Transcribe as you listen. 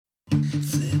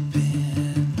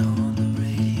Flipping on the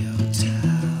radio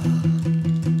dial,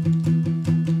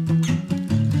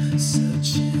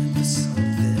 searching for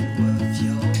something worth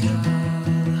your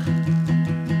while.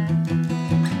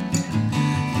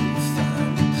 You'll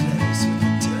find a place with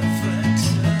a different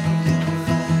tone. You'll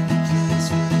find a place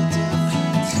with a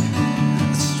different tone.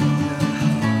 A stronger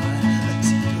heart, a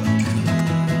deeper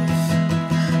groove.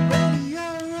 Radio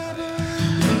Rubber.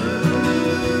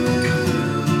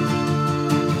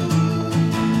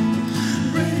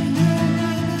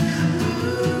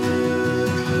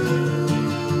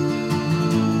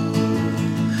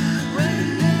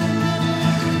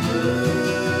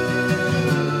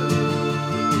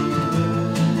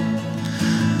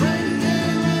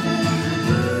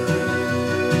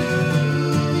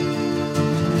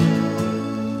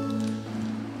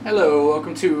 Hello,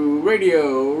 welcome to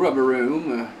Radio Rubber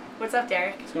Room. What's up,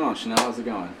 Derek? What's going on, Chanel? How's it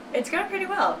going? It's going pretty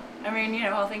well. I mean,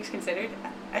 all things considered.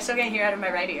 I still can't hear out of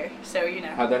my right ear, so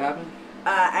How'd that happen?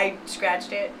 I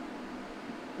scratched it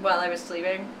while I was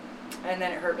sleeping, and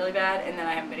then it hurt really bad, and then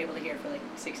I haven't been able to hear for like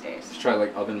 6 days. Just try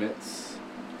like oven mitts.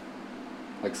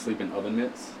 Like sleep in oven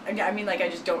mitts. I mean, like, I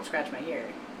just don't scratch my ear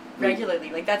regularly.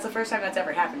 Like, that's the first time that's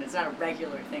ever happened. It's not a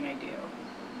regular thing I do.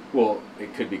 Well,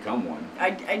 it could become one.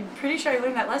 I'm pretty sure I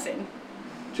learned that lesson.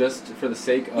 Just for the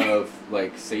sake of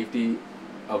like safety,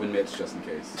 oven mitts just in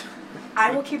case.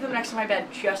 I will keep them next to my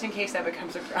bed just in case that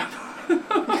becomes a problem.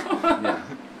 Yeah.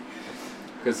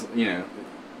 Because,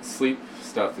 sleep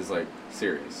stuff is like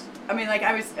serious. I mean, like,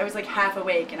 I was like half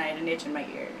awake and I had an itch in my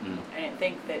ear. Mm. I didn't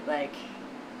think that, like,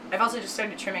 I've also just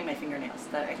started trimming my fingernails.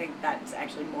 That I think that's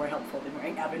actually more helpful than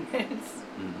wearing oven mitts.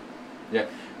 Mm. Yeah.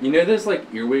 You know there's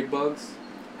like earwig bugs?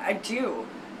 I do.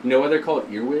 You know why they're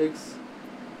called earwigs?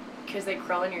 Because they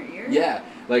crawl in your ear? Yeah.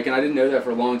 Like, and I didn't know that for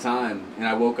a long time, and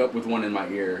I woke up with one in my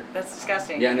ear. That's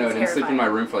disgusting. Yeah, no, I It's didn't sleep in my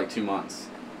terrifying. room for like 2 months.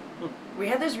 We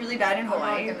had this really bad in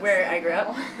Hawaii where I grew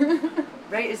up.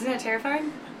 Right? Isn't that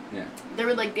terrifying? Yeah. They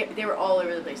were like, they were all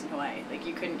over the place in Hawaii. Like,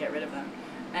 you couldn't get rid of them.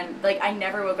 And, like, I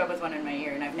never woke up with one in my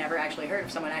ear, and I've never actually heard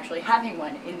of someone actually having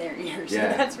one in their ear. So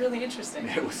Yeah. that's really interesting.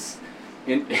 It was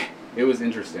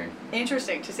interesting.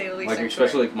 Interesting, to say the least. Like, I'm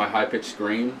especially sure. like my high-pitched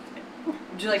scream.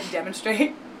 Would you like to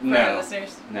demonstrate for No. our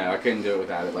listeners? No, I couldn't do it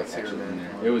without it, like, Zero actually in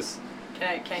there. man. It was...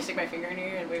 Can I stick my finger in your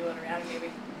ear and wiggle it around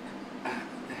maybe?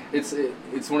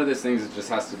 It's one of those things that just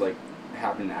has to, like,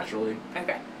 happen naturally.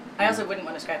 Okay. I also wouldn't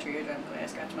want to scratch your eardrum the way I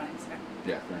scratch mine, so.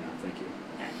 Yeah, fair enough. Thank you.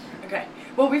 Yeah. Okay.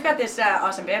 Well, we've got this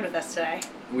awesome band with us today.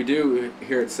 We do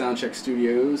here at Soundcheck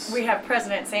Studios. We have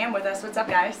President Sam with us. What's up,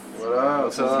 guys? What up?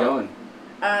 How's it going?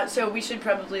 So we should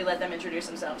probably let them introduce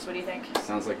themselves. What do you think?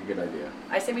 Sounds like a good idea.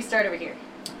 I say we start over here.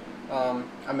 I'm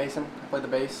Mason. I play the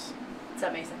bass. What's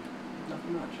up, Mason?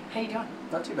 Nothing much. How you doing?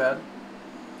 Not too bad.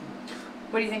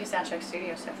 What do you think of Soundcheck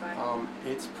Studios so far?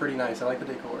 It's pretty nice. I like the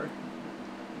decor.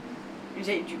 Would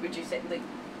you say like?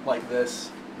 Like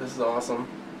this. This is awesome.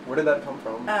 Where did that come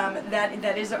from?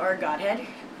 That is our godhead.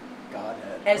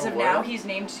 Godhead. As Oh, of what? now, he's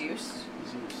named Zeus.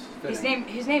 Zeus.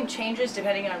 His name changes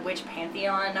depending on which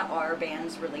pantheon our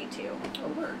bands relate to. Oh,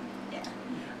 word. Yeah.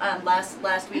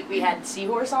 Last week we had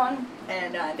Seahorse on,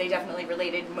 and they definitely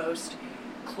related most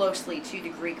closely to the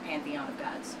Greek pantheon of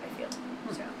gods, I feel.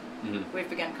 So Mm-hmm. we've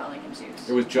begun calling him Zeus.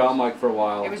 It was Jaw Mike for a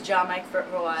while. It was Jaw Mike for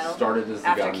a while. Started as the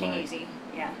after God King Mike. Easy,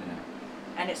 yeah. Yeah.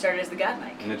 And it started as the God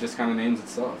Mike. And it just kind of names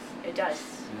itself. It does.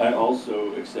 I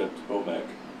also accept OMAC.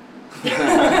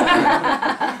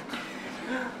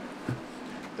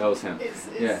 That was him.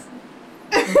 Yeah.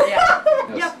 Yeah.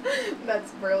 Yes. Yep.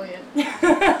 That's brilliant.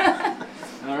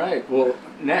 All right. Well,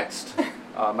 next.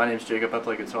 My name's Jacob. I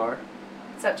play guitar.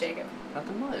 What's up, Jacob?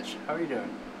 Nothing much. How are you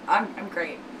doing? I'm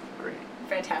great. Great.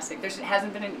 Fantastic. There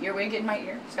hasn't been an earwig in my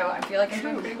ear, so I feel like I'm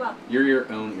doing pretty well. You're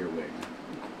your own earwig.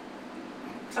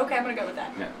 Okay, I'm gonna go with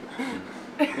that. Yeah.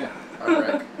 Yeah. I'm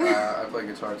Rick. I play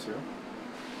guitar too.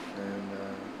 And,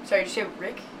 Sorry, did you say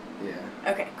Rick? yeah.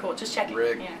 Okay, cool. Just checking.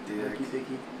 Rick, Yeah. Dick,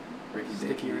 Ricky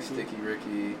Dicky, Sticky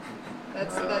Ricky.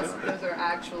 That's Uh, those are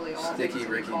actually all Sticky things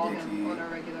we Ricky call Dicky. him on a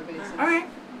regular basis. All right.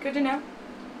 Good to know.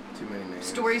 Too many names.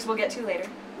 Stories we'll get to later.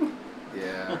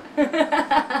 Yeah.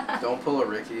 Don't pull a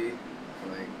Ricky.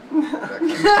 Like, that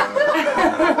kind of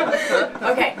stuff.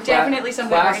 Okay, definitely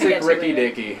something we're gonna Classic get to Ricky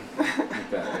later. Dicky. Like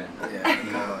that, yeah. Yeah,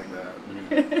 kind of like that.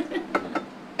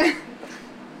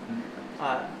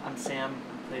 I'm Sam. I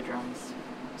play drums.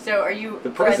 So, are you The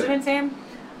president. Sam?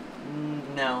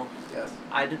 No, Yes.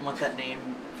 I didn't want that name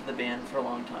for the band for a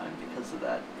long time because of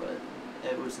that, but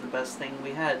it was the best thing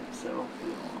we had, so we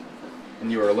went along with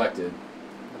And you were elected.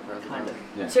 The president. Kind of.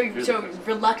 Yeah. So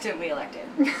reluctantly elected.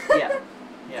 it.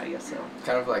 Yeah, I guess so.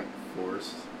 Kind of like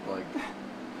forced. Like,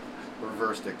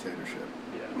 Reverse dictatorship.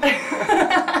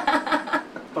 Yeah.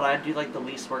 But I do like the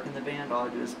least work in the band. All I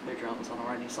do is play drums. I don't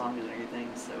write any songs or anything.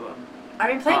 So I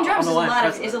mean, playing I'm drums the is line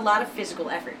president. is a lot of physical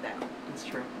effort, though. it's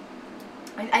true.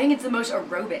 I think it's the most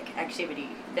aerobic activity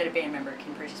that a band member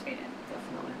can participate in.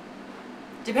 Definitely.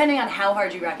 Depending on how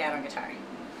hard you rock out on guitar.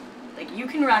 Like, you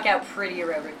can rock out pretty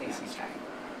aerobically on guitar.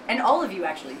 And all of you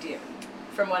actually do,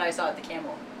 from what I saw at the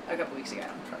Camel a couple weeks ago.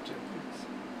 Try to.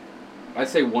 I'd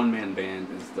say one-man band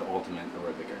is the ultimate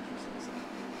aerobic exercise.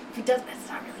 If it does, that's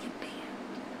not really a band.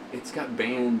 It's got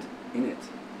band in it.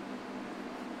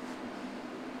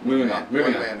 Moving on.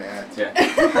 Moving on. One-man act.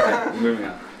 Yeah. Moving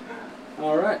on.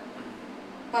 All right.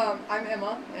 I'm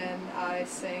Emma, and I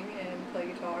sing and play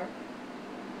guitar.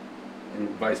 And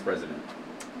vice president.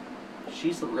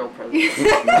 She's the real president.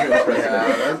 Yeah,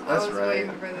 I that's was right.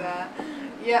 waiting for that.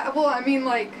 Yeah, well, I mean,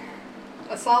 like,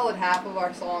 a solid half of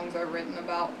our songs are written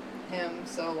about him,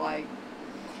 so, like,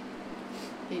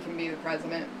 he can be the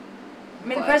president. I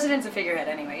mean, the But- president's a figurehead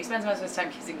anyway. He spends most of his time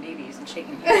kissing babies and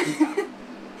shaking hands.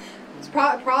 It's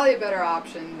probably a better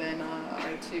option than our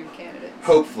two candidates.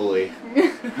 Hopefully.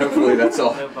 Hopefully that's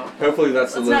all. No vote. Hopefully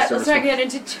that's the list. Let's not get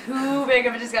into too big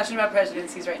of a discussion about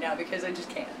presidencies right now, because I just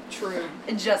can't. True.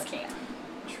 I just can't.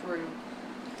 True.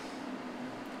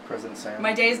 President Sam.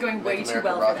 My day is going way Make too America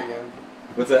well rock for that. again.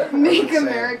 What's that? Make Sam.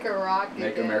 America rock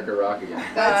Make again. America rock again.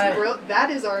 That's Uh, that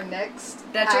is our next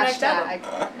That's your next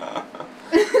hashtag.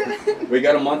 We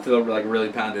got a month to like really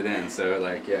pound it in, so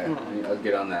like yeah, I'll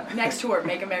get on that. Next tour,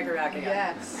 Make America Rock Again.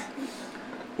 Yes.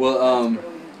 Well,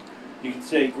 Brilliant. You could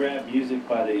say grab music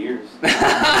by the ears. all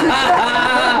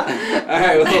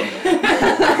right.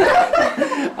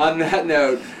 Well, on that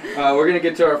note, we're gonna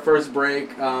get to our first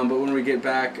break, but when we get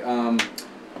back,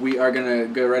 we are gonna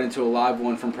go right into a live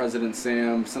one from President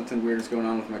Sam. Something weird is going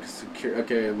on with my security.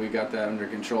 Okay, we got that under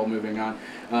control. Moving on.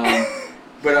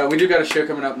 But we do got a show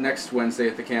coming up next Wednesday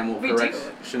at the Camel. We correct? do.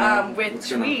 Chanel? With What's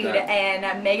going on with Tweed that?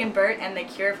 and Megan Burt and The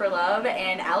Cure for Love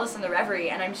and Alice in the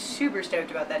Reverie, and I'm super stoked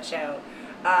about that show.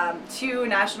 Two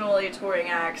nationally touring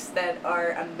acts that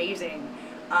are amazing.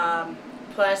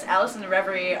 Plus, Alice in the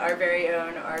Reverie, our very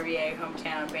own RVA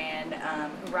hometown band,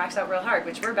 who rocks out real hard,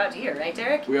 which we're about to hear, right,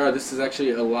 Derek? We are. This is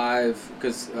actually a live,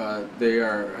 because they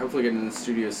are hopefully getting in the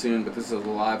studio soon, but this is a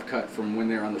live cut from when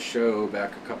they were on the show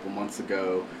back a couple months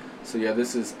ago. So yeah,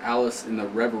 this is Alice in the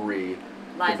Reverie.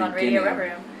 Live the on Radio Red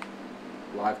beginning. Room.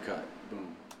 Live cut.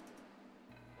 Boom.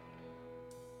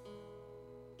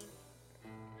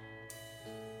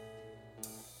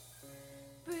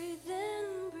 Breathe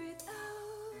in, breathe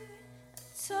out. I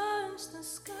touch the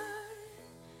sky.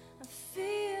 I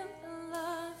feel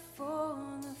alive for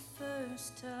the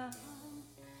first time.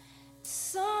 It's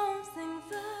something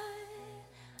that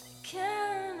I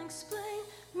can't explain.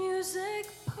 Music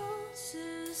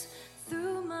pulses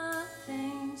through my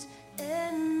veins,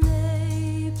 and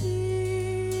maybe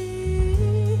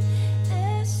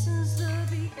this is the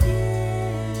beginning.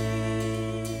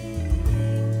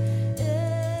 And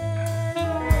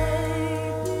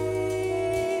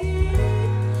maybe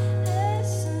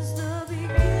this is the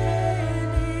beginning.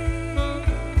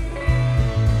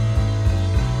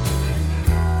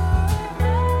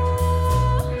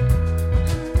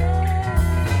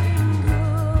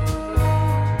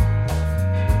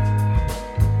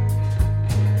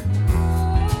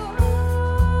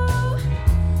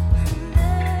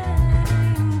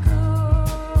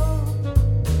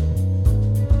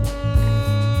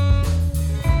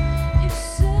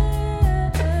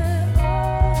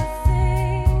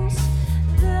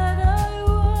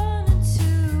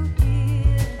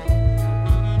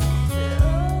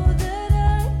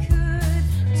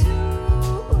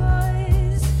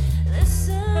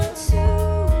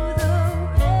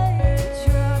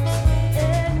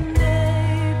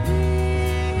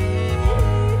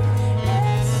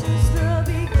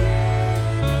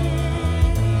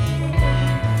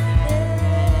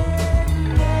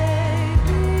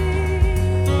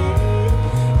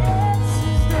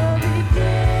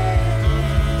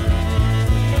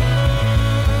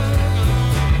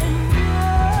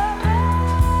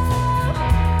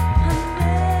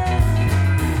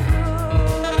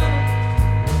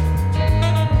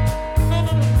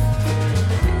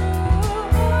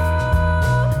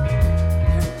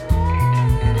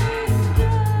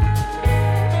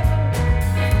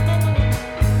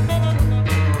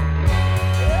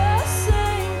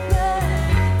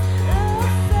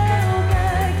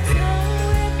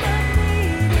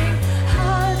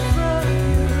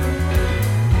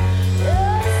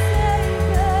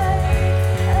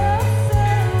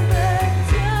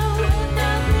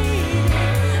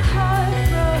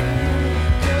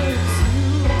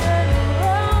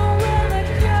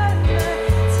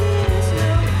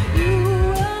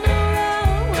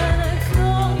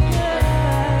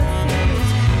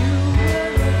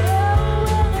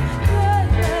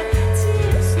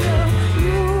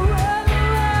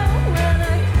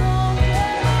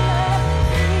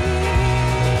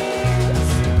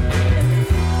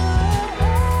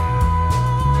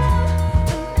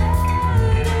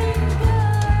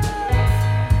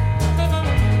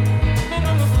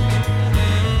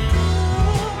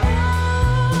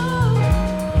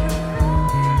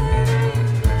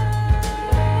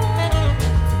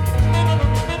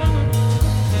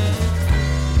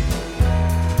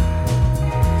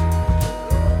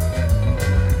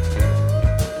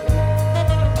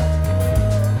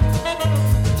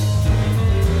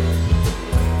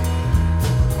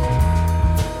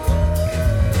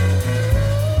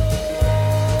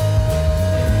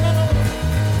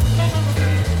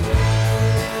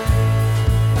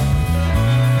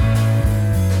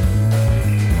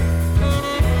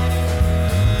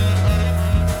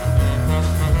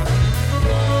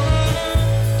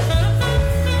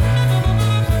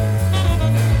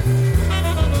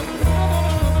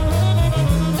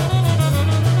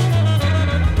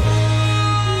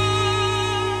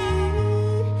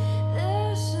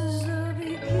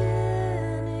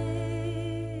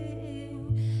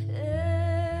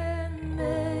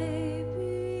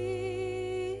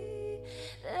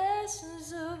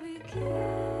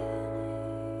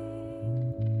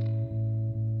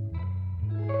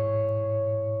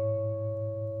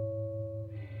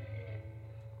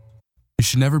 You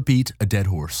should never beat a dead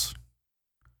horse.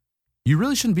 You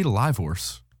really shouldn't beat a live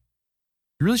horse.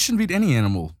 You really shouldn't beat any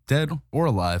animal, dead or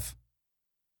alive.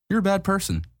 You're a bad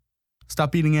person.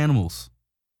 Stop beating animals.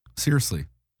 Seriously,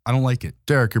 I don't like it.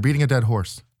 Derek, you're beating a dead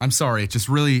horse. I'm sorry,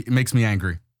 it makes me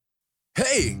angry.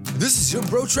 Hey, this is your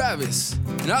bro Travis,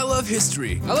 and I love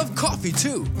history. I love coffee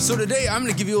too. So today I'm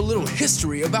gonna give you a little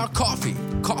history about coffee.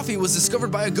 Coffee was discovered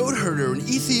by a goat herder in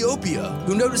Ethiopia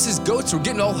who noticed his goats were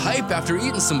getting all hype after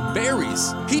eating some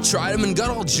berries. He tried them and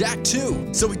got all jacked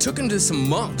too. So he took them to some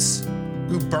monks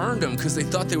who burned them because they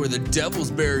thought they were the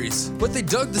devil's berries. But they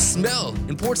dug the smell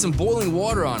and poured some boiling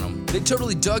water on them. They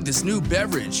totally dug this new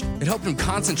beverage. It helped them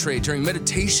concentrate during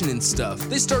meditation and stuff.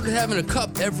 They started having a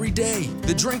cup every day.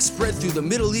 The drink spread through the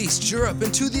Middle East, Europe,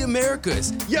 and to the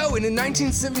Americas. And in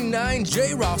 1979,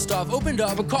 Jay Rostov opened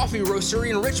up a coffee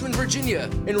roastery in Richmond, Virginia.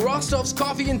 And Rostov's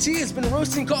Coffee and Tea has been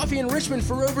roasting coffee in Richmond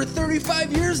for over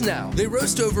 35 years now. They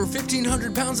roast over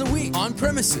 1,500 pounds a week on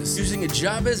premises using a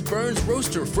Jabez Burns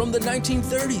roaster from the 1930s.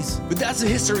 But that's a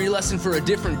history lesson for a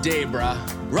different day, brah.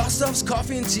 Rostov's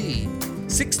Coffee and Tea,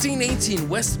 1618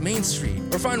 West Main Street.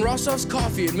 Or find Rostov's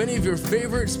Coffee at many of your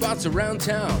favorite spots around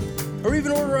town. Or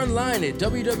even order online at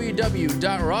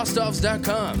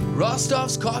www.rostovs.com.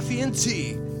 Rostov's Coffee and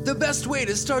Tea, the best way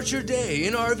to start your day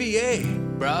in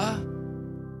RVA, brah.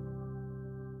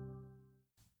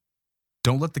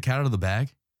 Don't let the cat out of the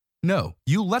bag? No,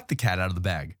 you let the cat out of the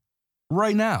bag.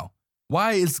 Right now.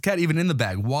 Why is the cat even in the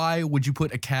bag? Why would you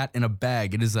put a cat in a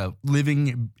bag? It is a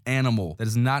living animal. That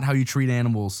is not how you treat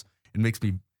animals. It makes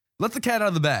me... Let the cat out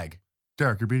of the bag.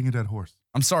 Derek, you're beating a dead horse.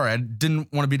 I'm sorry, I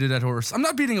didn't want to beat a dead horse. I'm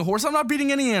not beating a horse. I'm not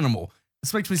beating any animal.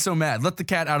 This makes me so mad. Let the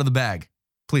cat out of the bag.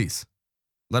 Please.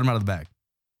 Let him out of the bag.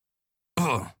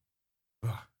 Ugh.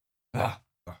 Ugh. Ugh.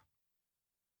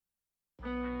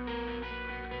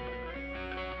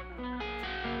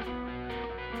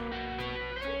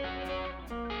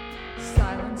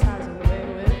 Silence has a way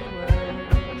with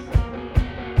words,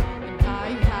 and I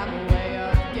have a way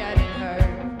of getting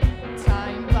hurt.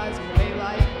 Time flies away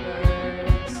like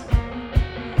birds,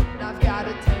 and I've got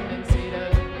a tendency to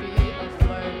be a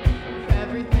flirt with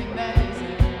everything that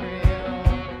isn't real.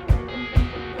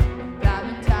 That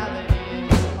mentality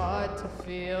is hard to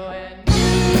feel, and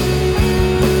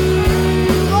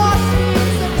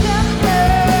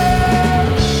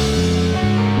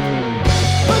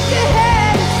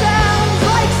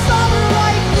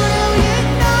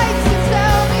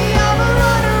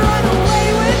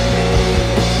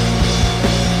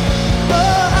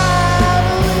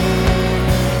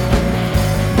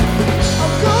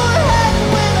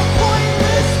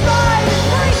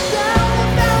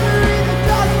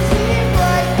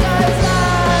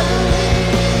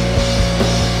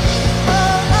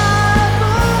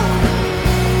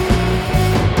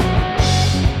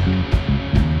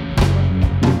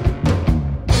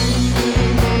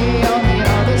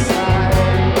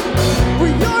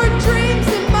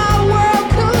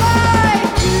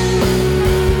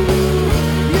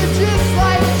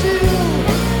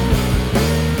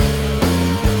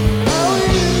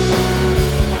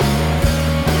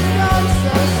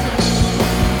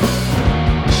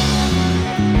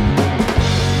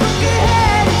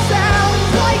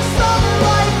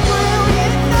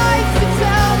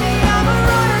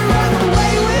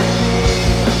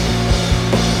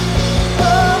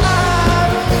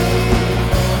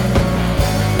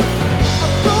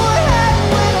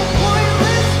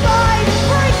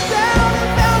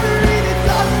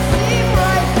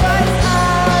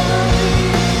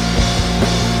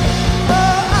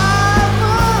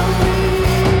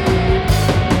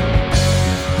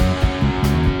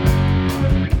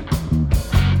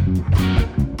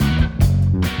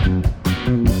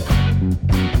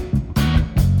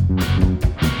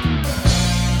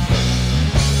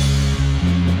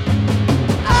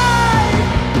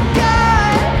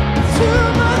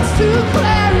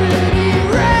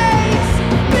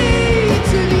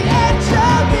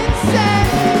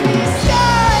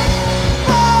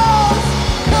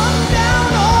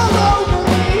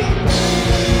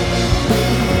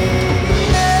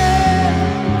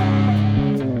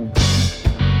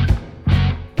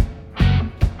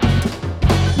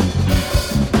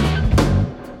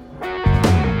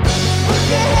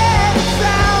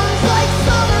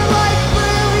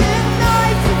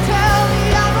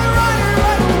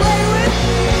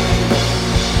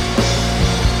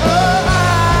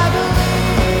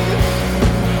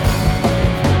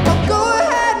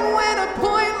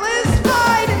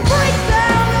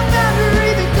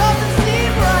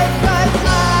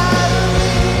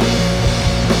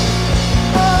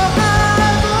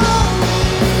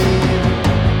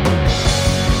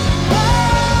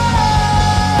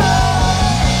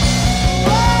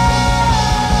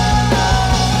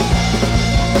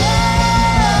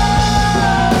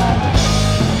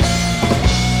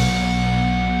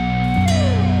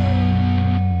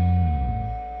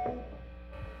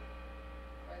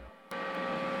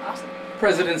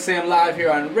President Sam live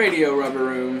here on Radio Rubber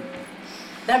Room.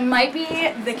 That might be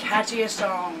the catchiest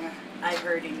song I've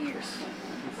heard in years.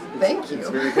 Thank you. It's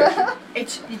very catchy.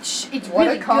 It's What a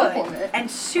really compliment. good and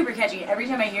super catchy. Every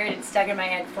time I hear it, it's stuck in my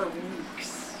head for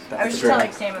weeks. I was just true.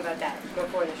 telling Sam about that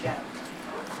before the show.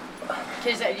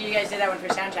 Because you guys did that one for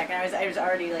soundcheck, and I was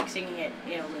already like singing it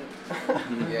in a loop.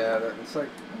 Yeah, it's like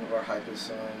one of our hypest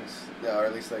songs. Yeah, or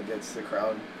at least that gets the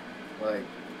crowd like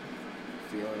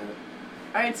feeling it.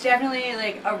 It's definitely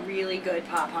like a really good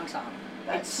pop punk song.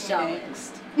 That's It's solid.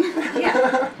 angst.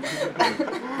 Yeah.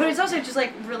 But it's also just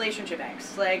like relationship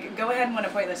angst. Like, go ahead and win a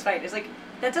pointless fight. It's like,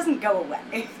 that doesn't go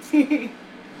away.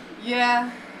 Yeah.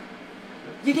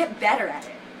 You get better at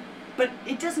it, but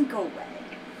it doesn't go away.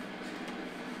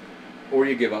 Or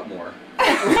you give up more.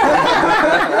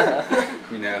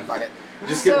 You know, Fuck it.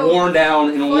 just get So, worn down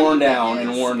and funny worn thing down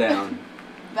and is- worn down.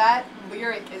 That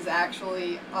lyric is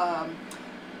actually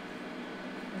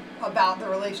about the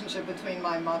relationship between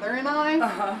my mother and I,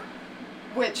 Uh-huh.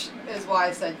 which is why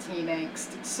I said teen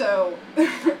angst. So,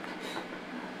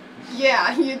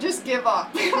 yeah, you just give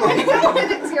up when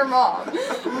it's your mom.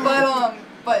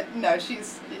 But no,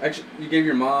 she's Actually, you gave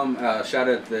your mom a shout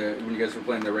out when you guys were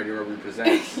playing the Radio Rubber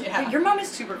Presents. yeah. Your mom is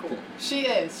super cool. She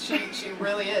is. She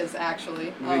really is actually.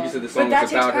 I think you said the song that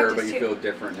was takes about her, but practice, you too. feel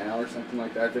different now or something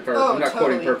like that. If Oh, I'm not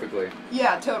quoting totally. perfectly.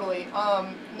 Yeah, totally.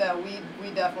 No,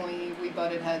 we definitely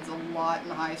butted heads a lot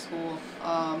in high school.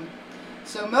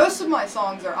 So most of my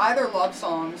songs are either love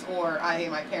songs or I hate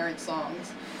my parents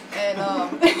songs, and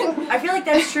I feel like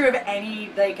that's true of any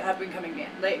like up and coming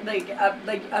band,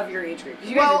 like of your age group. 'Cause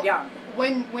you guys well, are young.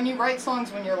 when you write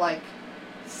songs when you're like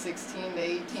 16 to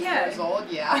 18 Yeah. years old,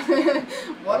 yeah.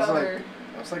 What I was other?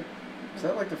 Is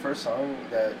that like the first song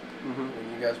that when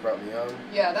you guys brought me on?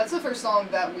 Yeah, that's the first song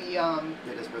that we Did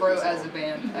as wrote business as a song?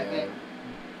 band. I Yeah. think.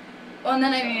 Well, and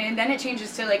then it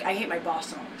changes to like I hate my boss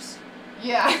songs,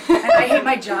 Yeah. and I hate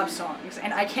my job songs,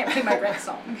 and I can't pay my rent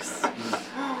songs.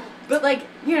 But like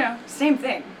same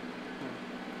thing.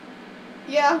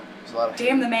 Yeah, There's a lot of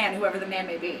Damn the man, whoever the man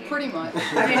may be. pretty much.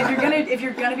 I mean, if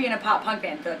you're gonna be in a pop punk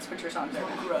band, that's what your songs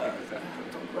are.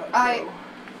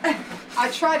 I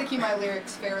try to keep my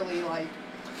lyrics fairly like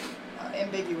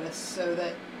ambiguous so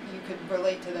that you could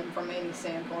relate to them from any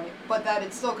standpoint, but that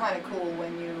it's still kind of cool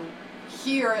when you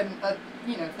hear a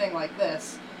thing like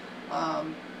this,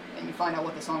 and you find out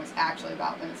what the song is actually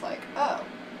about. Then it's like, oh,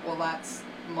 well, that's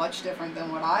much different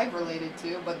than what I've related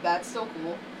to, but that's still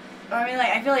cool. I mean, like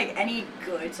I feel like any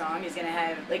good song is gonna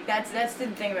have like that's the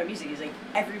thing about music is like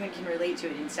everyone can relate to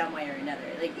it in some way or another.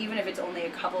 Like even if it's only a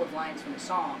couple of lines from a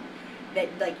song that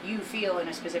like you feel in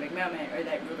a specific moment or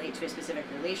that relate to a specific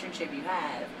relationship you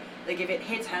have. Like if it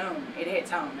hits home,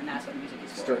 and that's what music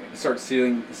is for. Start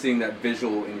seeing that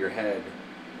visual in your head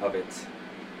of it.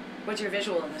 What's your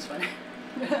visual in this one?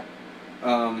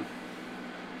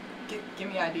 Give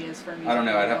me ideas for music. I don't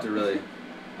know. I'd have to really.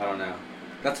 I don't know.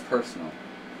 That's personal.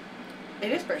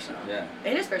 It is personal. Yeah.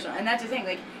 It is personal, and that's the thing.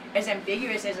 Like as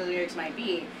ambiguous as the lyrics might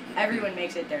be, everyone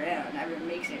makes it their own. Everyone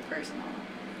makes it personal.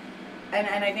 And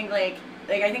I think like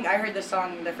I think I heard this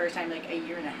song the first time like a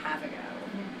year and a half ago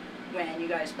when you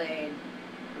guys played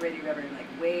Radio Rubber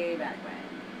like way back when.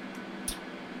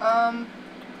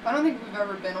 I don't think we've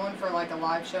ever been on for like a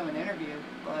live show and interview,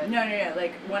 but No,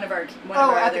 like one of our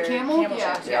at other the Camel?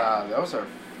 Yeah. shows. Yeah, that was our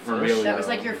For first real, That was show.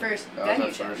 like your first That was venue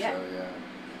our show, first yeah. show, yeah.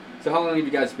 So how long have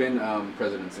you guys been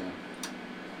President Sam?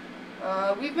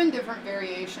 we've been different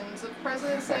variations of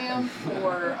President Sam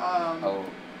for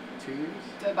 2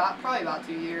 years? probably about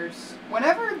 2 years.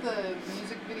 Whenever the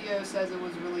music video says it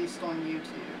was released on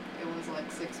YouTube, it was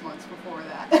like 6 months before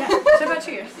that. Yeah, so about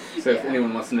 2 years. So if Yeah.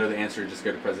 anyone wants to know the answer, just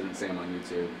go to President Sam on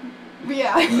YouTube.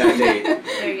 Yeah. And that date.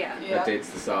 There you go. Yeah. That date's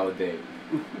the solid date.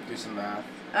 Do some math.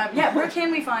 Yeah, where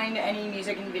can we find any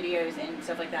music and videos and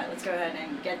stuff like that? Let's go ahead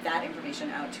and get that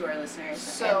information out to our listeners and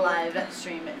So- live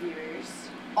stream viewers.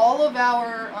 All of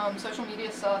our social media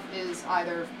stuff is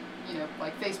either,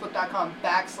 like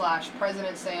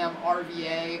Facebook.com/President Sam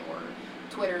RVA, or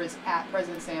Twitter is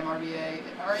 @President Sam RVA.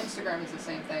 Our Instagram is the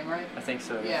same thing, right? I think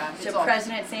so. Yeah. So it's all-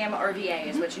 President Sam RVA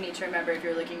is what you need to remember if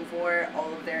you're looking for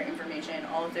all of their information,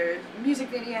 all of their music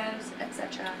videos,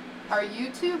 etc. Our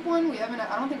YouTube one,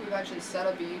 I don't think we've actually set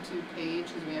up a YouTube page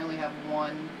because we only have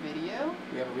one video.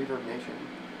 We have a Reverb Nation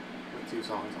with 2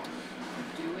 songs on it.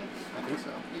 Do we? I think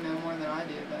so. You know more than I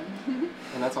do then.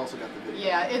 And that's also got the video.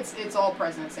 Yeah, it's all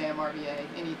President Sam RVA.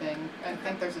 Anything. I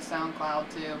think there's a SoundCloud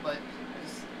too, but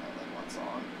there's only one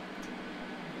song.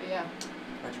 But yeah.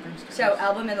 Why'd you bring stickers? So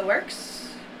album in the works.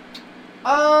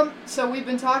 So we've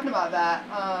been talking about that.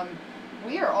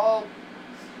 We are all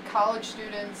college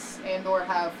students and or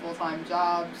have full-time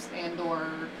jobs and or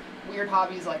weird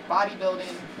hobbies like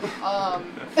bodybuilding.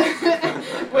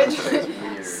 Which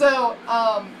so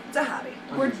it's a hobby.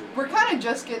 We're kind of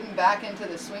just getting back into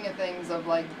the swing of things of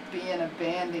like being a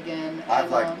band again. I've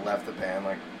and, like left the band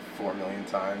like 4 million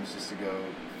times just to go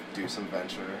do some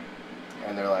venture,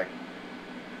 and they're like,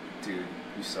 "Dude,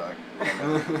 you suck."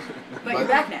 But you're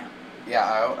back now. Yeah,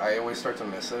 I always start to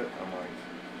miss it. I'm like,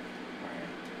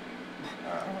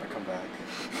 alright, I want to come back.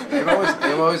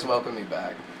 They've always welcomed me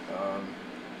back.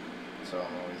 So I'm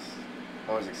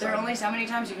always excited. There are only so many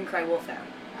times you can cry wolf out.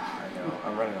 I know.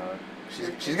 I'm running out.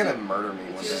 She's gonna murder me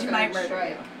one day. She might murder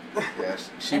you. Yeah,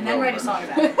 she And will then write a murder song me.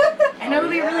 about it. And it'll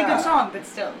be a really good song, but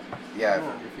still. Yeah,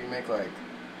 if you make like,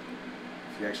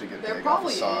 if you actually get there big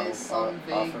probably off a song, is some off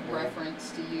vague of me.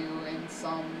 reference to you in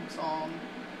some song.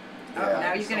 Oh,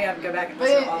 now he's gonna have to go back and But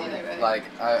listen to all of anyway. it. Like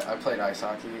I played ice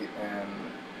hockey and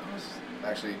I was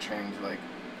actually trained to like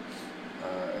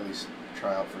at least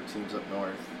try out for teams up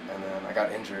north, and then I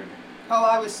got injured. Oh,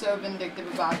 I was so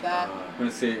vindictive about that. I'm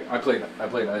gonna see. I played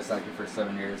ice hockey for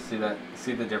 7 years. See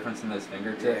the difference in those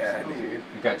fingertips? Yeah, dude.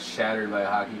 It got shattered by a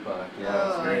hockey puck. Yeah, it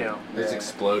was Oh. great. Damn. It just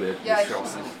exploded. Yeah,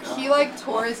 he like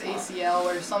tore his ACL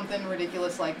or something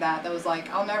ridiculous like that. That was like,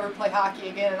 I'll never play hockey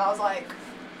again. And I was like,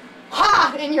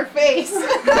 ha! In your face.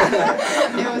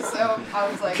 It was so. I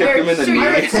was like, Kicked him in the knee.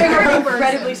 I'm a terrible person,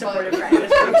 Incredibly but- supportive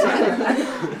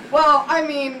friend. Well, I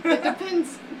mean, it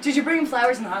depends. Did you bring him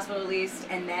flowers in the hospital at least,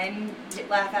 and then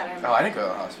laugh at him? Oh, I didn't go to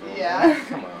the hospital. Yeah.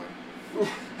 Come on.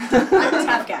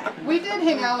 Tough guy. We did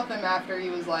hang out with him after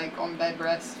he was like on bed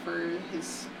rest for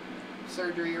his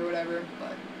surgery or whatever.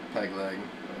 But Peg leg.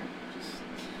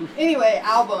 Just anyway,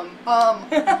 album.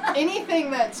 Anything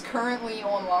that's currently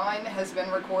online has been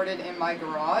recorded in my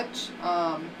garage.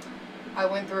 I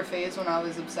went through a phase when I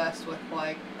was obsessed with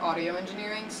like audio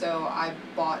engineering, so I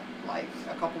bought like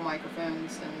a couple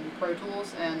microphones and Pro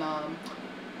Tools, and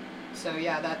so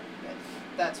yeah,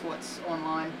 that's what's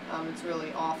online. It's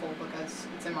really awful because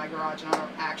it's in my garage and I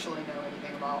don't actually know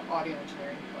anything about audio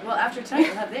engineering. But Well, after tonight,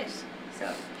 we'll have this.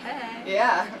 So, hey.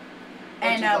 yeah.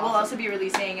 And Which is we'll awesome. also be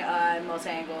releasing a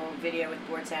multi-angle video with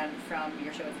board sound from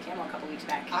your show with the Camel a couple weeks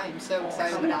back. I am so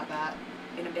excited about that.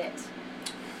 In a bit.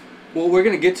 Well, we're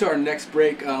going to get to our next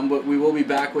break, but we will be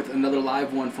back with another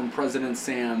live one from President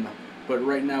Sam. But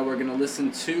right now we're going to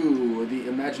listen to the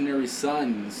Imaginary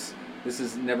Sons. This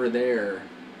is Never There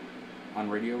on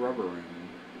Radio Rubber Room.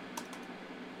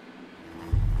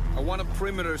 I want a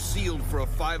perimeter sealed for a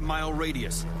 5-mile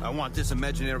radius. I want this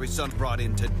imaginary sun brought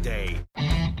in today.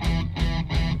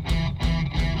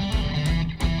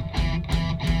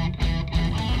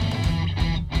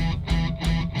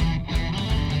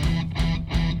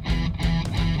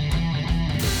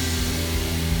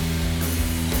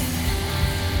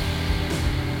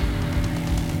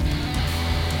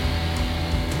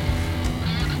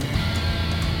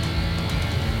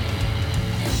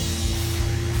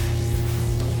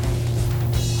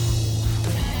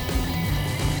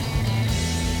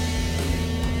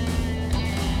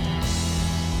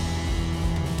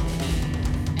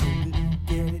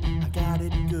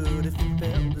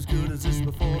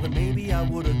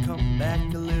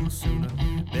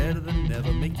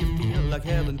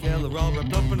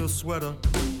 Sweater.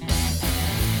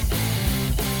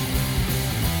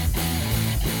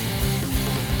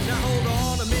 Now hold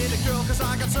on a minute, girl, cause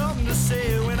I got something to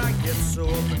say. When I get so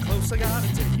up and close, I gotta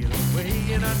take it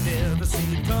away. And I never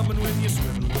see it coming when you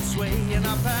swivel and sway. And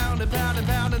I'm pounding, pounding,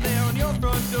 pounding there on your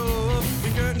front door.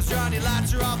 Your curtains drawn, your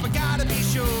lights are off, I gotta be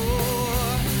sure.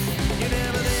 You're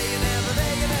never there, you're never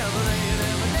there, you're never there, you're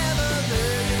never, never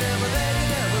there, you're never there,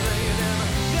 you're never there, you're never,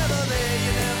 never there,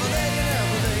 you're never there, you're never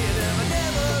there, you're never,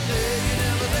 never there, you're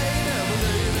never there, you're never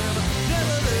there, you're never,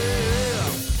 never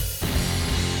there.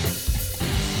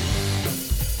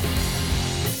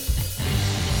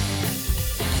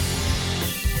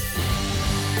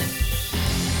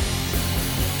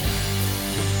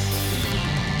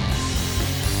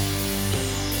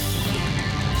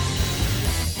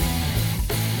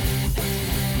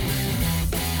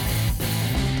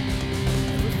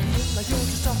 Like you're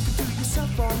just talking to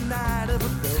yourself all night. Ever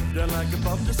felt down like a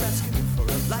bum, just asking for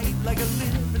a light. Like a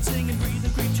living, singing,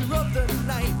 breathing creature of the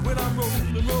night. When I'm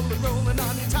rolling, rolling, rolling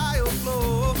on the tile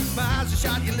floor. My eyes are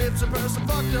shot, your lips are pursed, I'm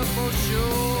fucked up for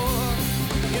sure.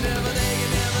 You're never there,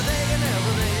 you're never there, you're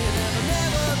never there, you're never,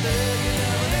 never there, you're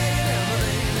never there, you're never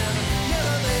there, you're never,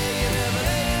 never there, you're never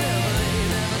there, you're never there, you're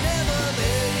never, never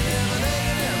there, you're never there,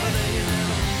 you're never there, you're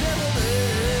never, never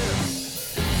there.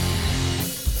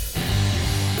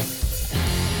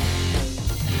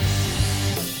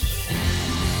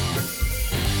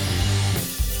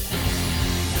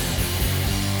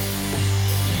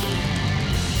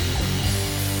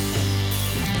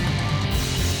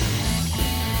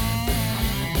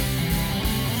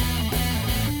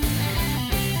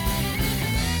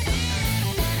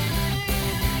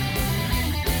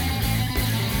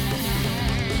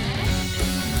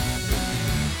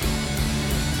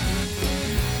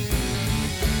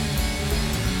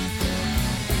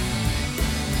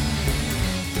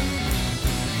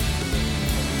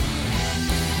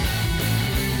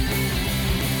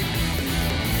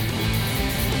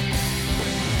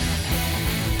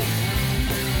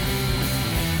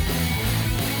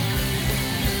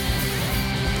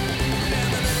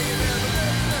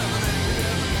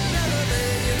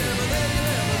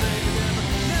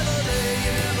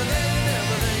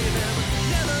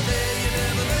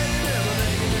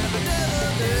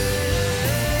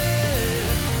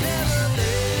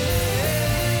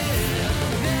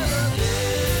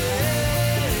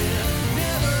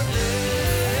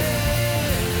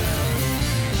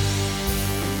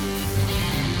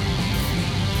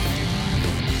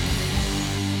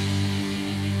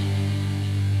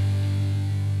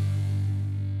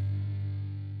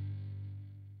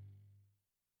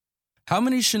 How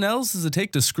many Chanels does it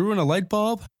take to screw in a light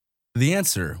bulb? The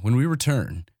answer when we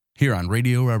return here on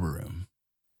Radio Rubber Room.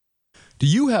 Do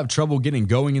you have trouble getting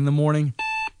going in the morning?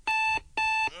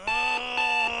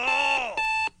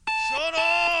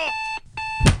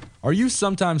 Are you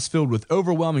sometimes filled with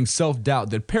overwhelming self-doubt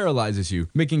that paralyzes you,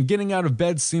 making getting out of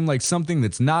bed seem like something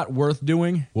that's not worth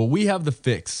doing? Well, we have the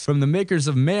fix. From the makers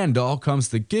of Mandoll comes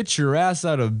the Get Your Ass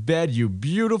Out of Bed, You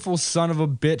Beautiful Son of a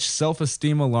Bitch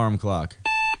self-esteem alarm clock.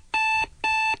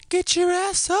 Get your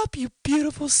ass up, you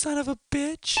beautiful son of a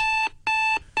bitch.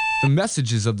 The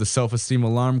messages of the self-esteem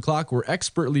alarm clock were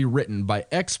expertly written by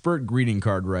expert greeting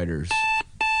card writers.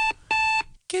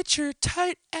 Get your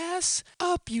tight ass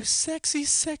up, you sexy,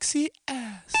 sexy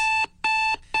ass.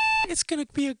 It's gonna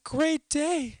be a great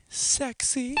day,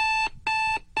 sexy.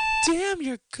 Damn,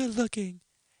 you're good looking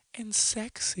and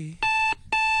sexy.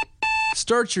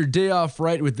 Start your day off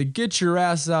right with the Get Your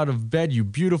Ass Out of Bed, You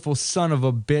Beautiful Son of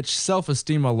a Bitch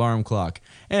self-esteem alarm clock.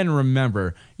 And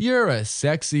remember, you're a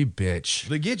sexy bitch.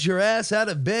 The Get Your Ass Out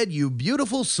of Bed, You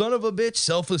Beautiful Son of a Bitch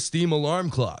self-esteem alarm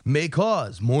clock may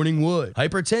cause morning wood,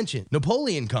 hypertension,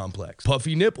 Napoleon complex,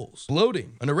 puffy nipples,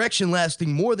 bloating, an erection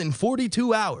lasting more than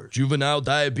 42 hours, juvenile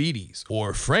diabetes,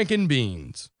 or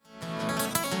frankenbeans.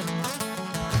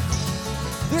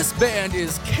 This band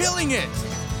is killing it!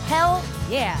 Hell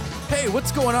yeah. Hey,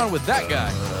 what's going on with that guy?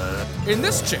 And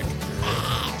this chick?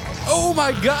 Oh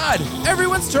my god!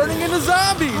 Everyone's turning into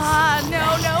zombies!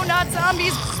 No, not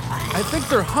zombies. I think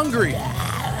they're hungry.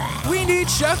 We need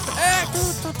Chef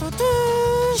X!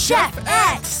 Chef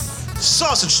X!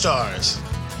 Sausage Stars!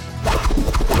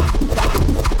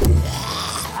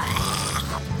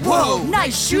 Whoa!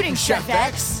 Nice shooting, Chef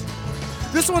X!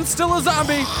 This one's still a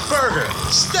zombie! Burger!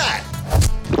 Stat!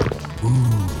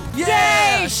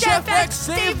 Yeah! Chef X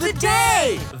saved the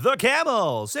day! The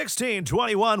Camel,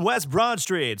 1621 West Broad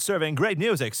Street, serving great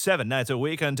music 7 nights a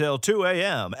week until 2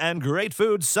 a.m. and great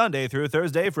food Sunday through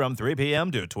Thursday from 3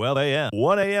 p.m. to 12 a.m.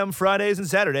 1 a.m. Fridays and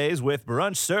Saturdays with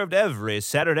brunch served every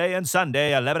Saturday and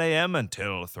Sunday 11 a.m.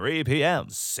 until 3 p.m.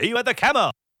 See you at The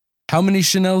Camel! How many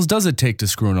Chanels does it take to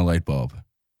screw in a light bulb?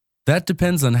 That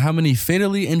depends on how many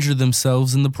fatally injure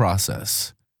themselves in the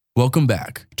process. Welcome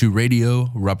back to Radio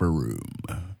Rubber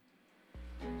Room.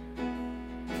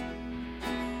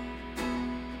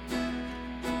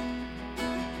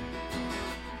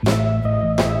 I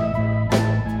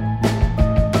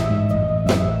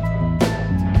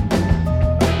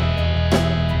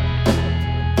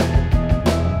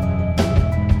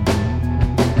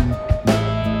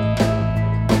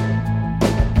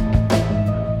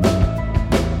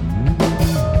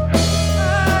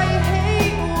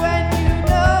hate when you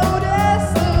notice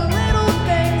the little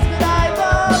things that I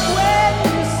love.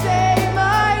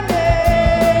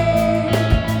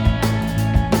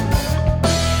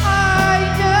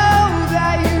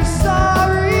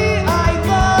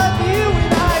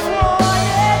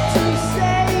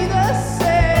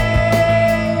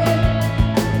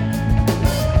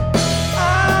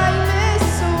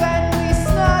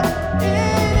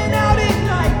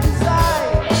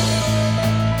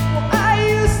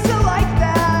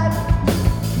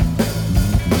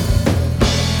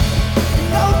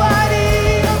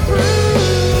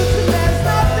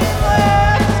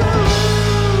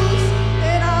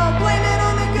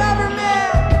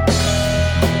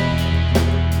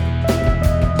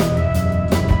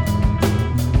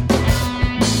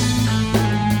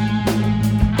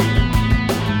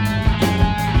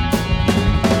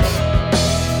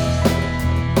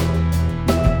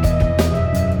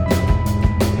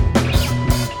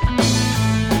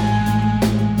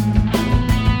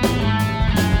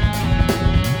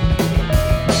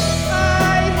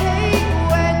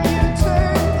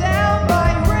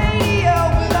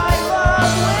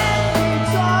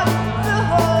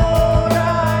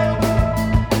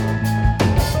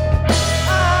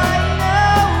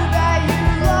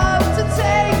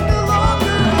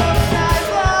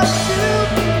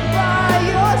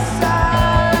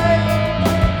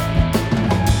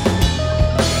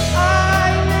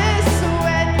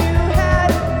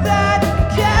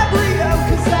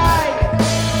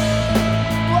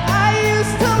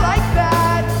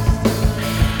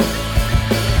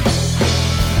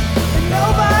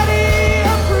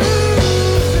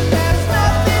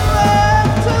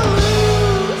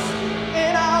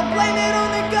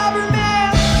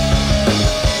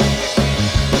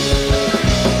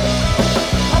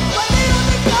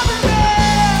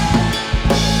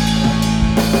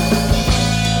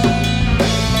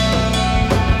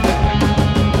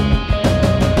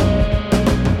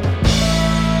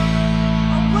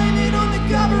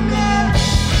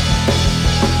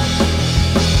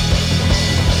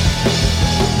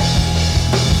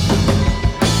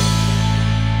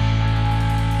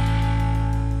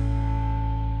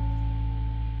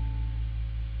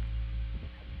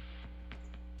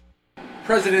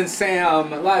 President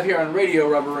Sam, live here on Radio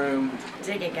Rubber Room,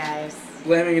 Dig it, guys.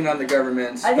 blaming it on the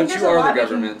government. I think But there's you a are lot the we can-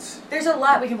 government. There's a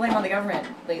lot we can blame on the government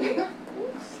lately. No?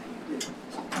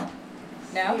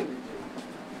 Definitely.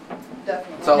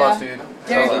 It's all us, dude. It's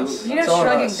Derek, all us. you know It's all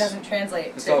shrugging us. doesn't translate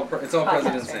It's to all President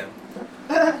podcast,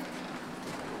 Sam.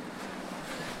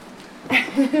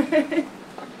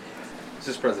 It's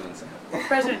just President Sam. right?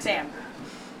 President Sam.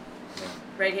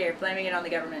 Right here, blaming it on the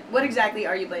government. What exactly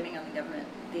are you blaming on the government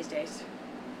these days?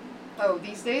 Oh,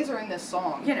 these days or in this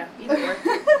song? You know, either or.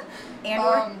 And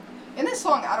or? In this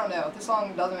song, I don't know. This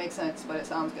song doesn't make sense, but it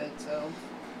sounds good, so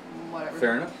whatever.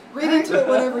 Fair enough. Read into it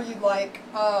whatever you'd like.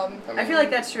 I feel like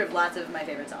that's true of lots of my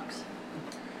favorite songs.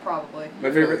 Probably.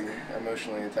 My favorite.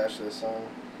 Emotionally attached to this song.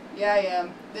 Yeah, I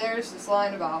am. There's this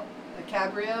line about a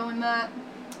cabrio in that.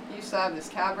 I used to have this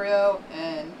cabrio,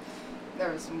 and there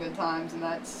was some good times in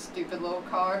that stupid little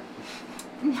car.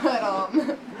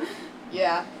 But,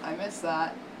 yeah, I miss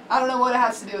that. I don't know what it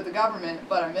has to do with the government,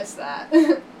 but I miss that.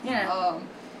 Yeah.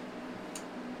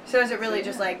 So is it really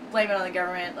just like blame it on the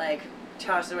government, like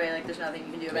toss it away, like there's nothing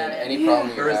you can do about it? Any problem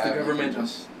you Or is have, the government you can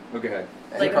just... Oh, go ahead.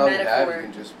 Any Like a problem you have, metaphor. you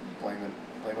can just blame it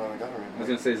on the government. I was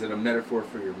gonna say, is it a metaphor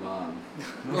for your mom?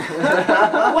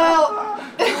 Well,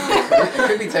 It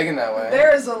could be taken that way.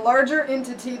 there is a larger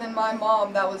entity than my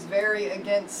mom that was very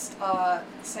against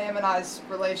Sam and I's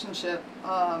relationship.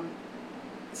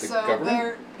 So government?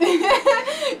 there,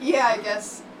 yeah, I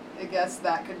guess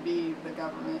that could be the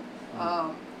government.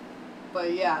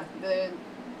 But yeah,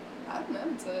 I don't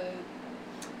know.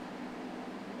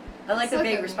 I like It's the like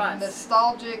big a response.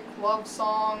 nostalgic love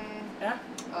song. Yeah.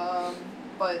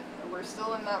 But we're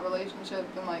still in that relationship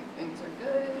and like things are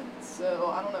good.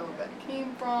 So I don't know where that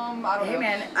came from. I don't Hey know.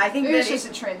 man, I think Maybe that it's just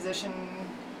a transition.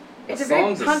 it's a a very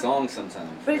song's a punk, song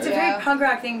sometimes. but it's a Yeah. very punk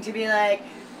rock thing to be like,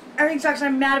 everything sucks and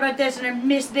I'm mad about this and I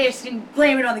miss this and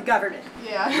blame it on the government.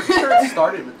 Yeah. Sure, it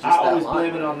started with just I that always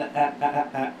line. blame it on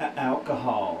the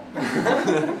alcohol.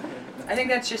 I think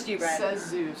that's just you, Brian. Says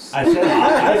Zeus.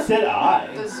 I said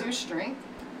I. Does Zeus drink?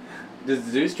 Does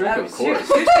Zeus drink? Oh, Of course. Zeus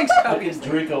drinks I can copiously.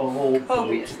 drink a whole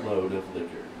Copiously. boatload of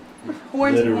liquor.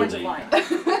 Horns and horns of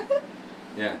Literally. wine.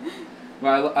 Yeah.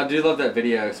 Well, I do love that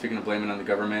video, speaking of blaming on the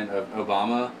government, of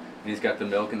Obama, and he's got the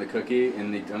milk and the cookie,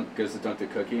 and he goes to dunk the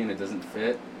cookie, and it doesn't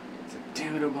fit. It's like,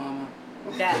 damn it, Obama.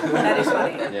 That is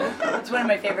funny. Yeah. It's one of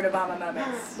my favorite Obama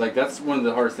moments. Like, that's one of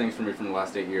the hardest things for me from the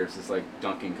last 8 years, is like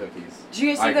dunking cookies. Did you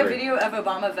guys I see that agree. video of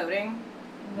Obama voting?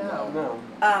 No.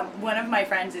 One of my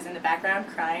friends is in the background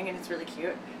crying, and it's really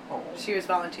cute. Oh. She was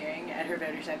volunteering at her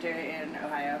voter center in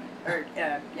Ohio, or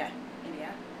Indiana,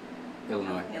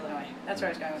 Illinois. Illinois. That's where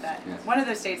I was going with that. Yes. One of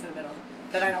those states in the middle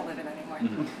that I don't live in anymore.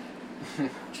 Mhm.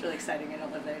 It's really exciting. I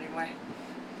don't live there anymore.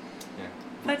 Yeah.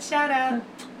 But shout out.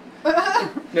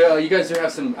 No, you guys do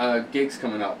have some gigs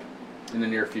coming up in the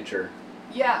near future.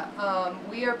 Yeah,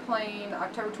 we are playing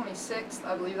October 26th.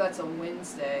 I believe that's a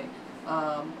Wednesday.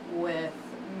 With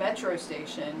Metro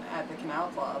Station at the Canal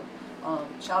Club.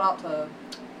 Shout out to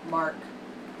Mark.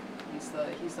 He's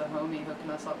the homie hooking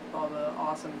us up with all the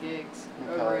awesome gigs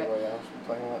over it.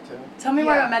 Playing that too. Tell me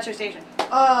more Yeah. about Metro Station.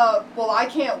 Well, I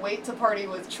can't wait to party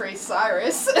with Trace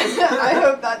Cyrus. I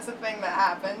hope that's a thing that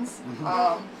happens.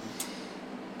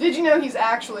 Did you know he's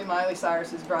actually Miley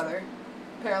Cyrus's brother?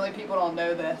 Apparently people don't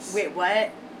know this. Wait,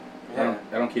 what? I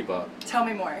don't keep up. Tell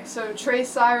me more. So Trace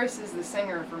Cyrus is the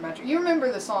singer for Metro. You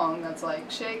remember the song that's like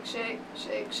shake, shake,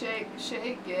 shake, shake,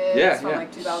 shake it? Yeah, it's from yeah.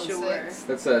 like 2006.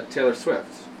 That's Taylor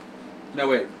Swift. No,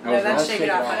 wait. I No, was that's wrong. Shake It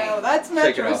Off, honey. No, that's Shake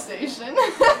It Metro Off. Station.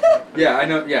 Yeah, I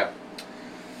know. Yeah.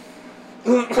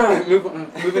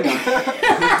 Moving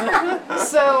on.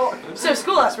 So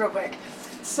school us real quick.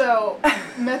 So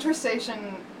Metro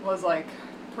Station was like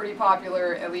pretty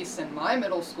popular, at least in my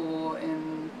middle school,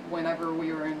 in whenever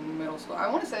we were in middle school. I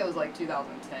want to say it was like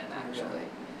 2010 actually.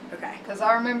 Okay. Because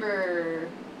I remember.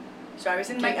 So I was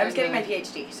getting my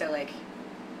PhD. So like.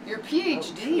 Your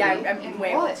PhD? Yeah, I'm in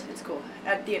way what? old. It's cool.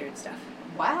 At theater and stuff.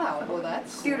 Wow. Well,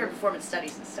 that's Theater cool. performance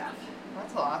studies and stuff.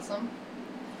 That's awesome.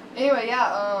 Anyway,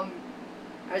 yeah.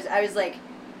 I was like,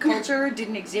 culture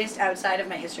didn't exist outside of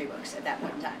my history books at that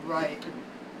point in time. Right.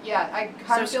 Yeah, I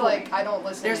kind of So feel school. like I don't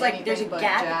listen There's to like anything there's a but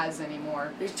gap. jazz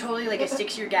anymore. There's totally like a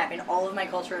 6-year gap in all of my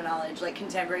cultural knowledge, like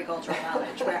contemporary cultural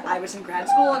knowledge, where I was in grad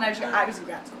school and I was in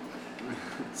grad school.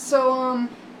 So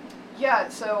yeah,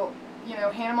 so you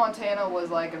know, Hannah Montana was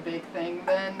like a big thing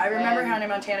then. I remember and Hannah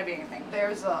Montana being a thing.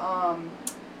 There's a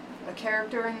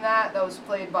character in that was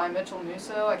played by Mitchell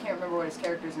Musso. I can't remember what his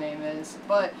character's name is,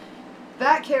 but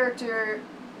that character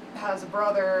has a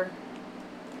brother.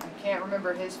 I can't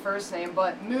remember his first name,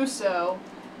 but Musso,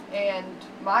 and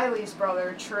Miley's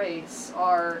brother Trace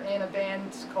are in a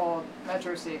band called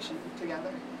Metro Station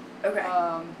together. Okay.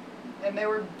 And they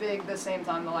were big the same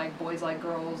time to like Boys Like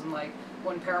Girls and like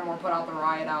when Paramore put out the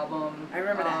Riot album. I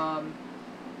remember that.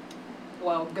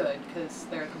 Well, good, because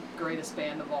they're the greatest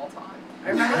band of all time. I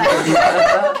remember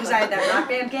that because I had that Rock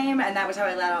Band game, and that was how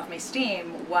I let off my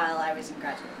steam while I was in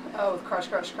grad school. Oh, with Crush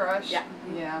Crush Crush? Yeah.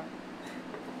 Yeah.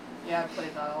 Yeah, I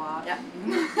played that a lot. Yeah.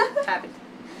 It's happened.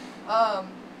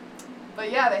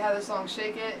 But yeah, they had the song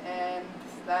Shake It, and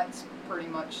that's pretty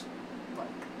much like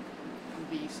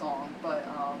the song. But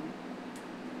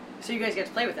so you guys get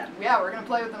to play with them? Yeah, we're gonna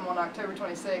play with them on October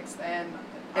 26th, and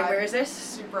where is this?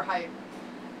 Super hyped.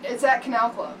 It's at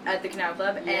Canal Club. At the Canal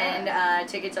Club, Yeah. and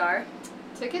tickets are?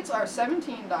 Tickets are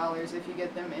 $17 if you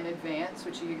get them in advance,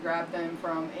 which you can grab them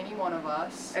from any one of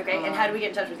us. Okay, and how do we get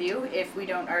in touch with you if we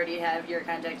don't already have your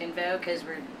contact info, because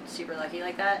we're super lucky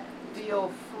like that?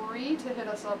 Feel free to hit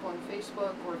us up on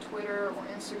Facebook or Twitter or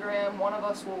Instagram. One of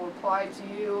us will reply to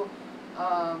you.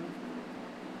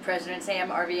 President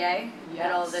Sam RVA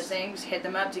and all of those things. Hit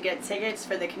them up to get tickets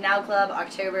for the Canal Club,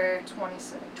 October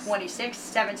 26th,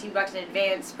 $17 in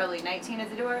advance, probably 19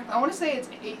 at the door. I want to say it's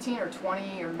 18 or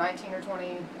 20 or 19 or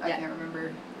 20. I can't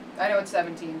remember. I know it's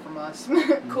 17 from us.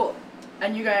 Cool.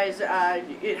 And you guys,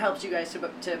 it helps you guys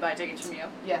to buy tickets from you?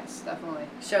 Yes, definitely.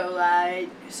 So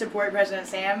support President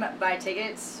Sam, buy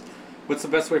tickets. What's the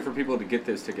best way for people to get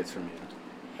those tickets from you?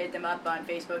 Hit them up on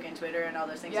Facebook and Twitter and all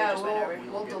those things. Yeah, I just went over.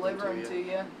 we'll deliver them to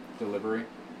you. Delivery?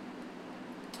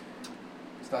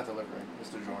 It's not delivery. It's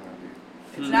DiGiorno, dude.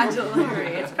 It's not delivery.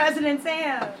 It's President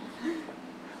Sam.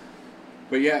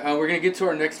 But yeah, we're going to get to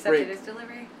our next Except break. it is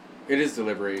delivery? It is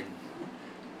delivery.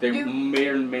 They may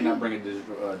or may not bring a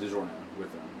DiGiorno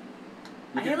with them.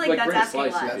 I feel like that's bring a asking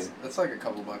slice less. with you. That's like a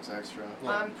couple bucks extra.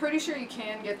 I'm pretty sure you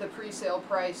can get the pre-sale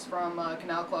price from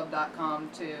canalclub.com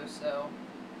too, so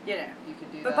you know, you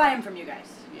could do that. But buy them from you guys.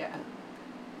 Yeah.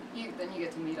 Then you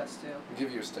get to meet us too. We'll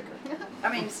give you a sticker.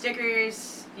 I mean,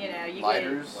 stickers, you know, you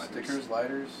lighters, get... stickers,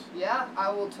 lighters. Yeah, I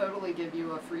will totally give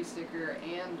you a free sticker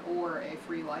and or a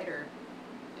free lighter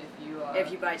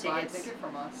if you buy tickets. Buy a ticket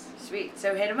from us. Sweet.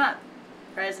 So hit them up.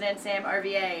 President Sam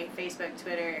RVA, Facebook,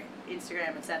 Twitter,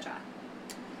 Instagram, etc.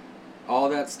 All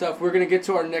that stuff. We're going to get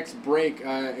to our next break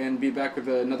and be back with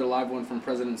another live one from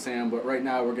President Sam. But right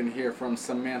now we're going to hear from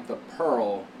Samantha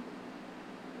Pearl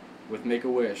with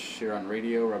Make-A-Wish here on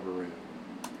Radio Rubber Room.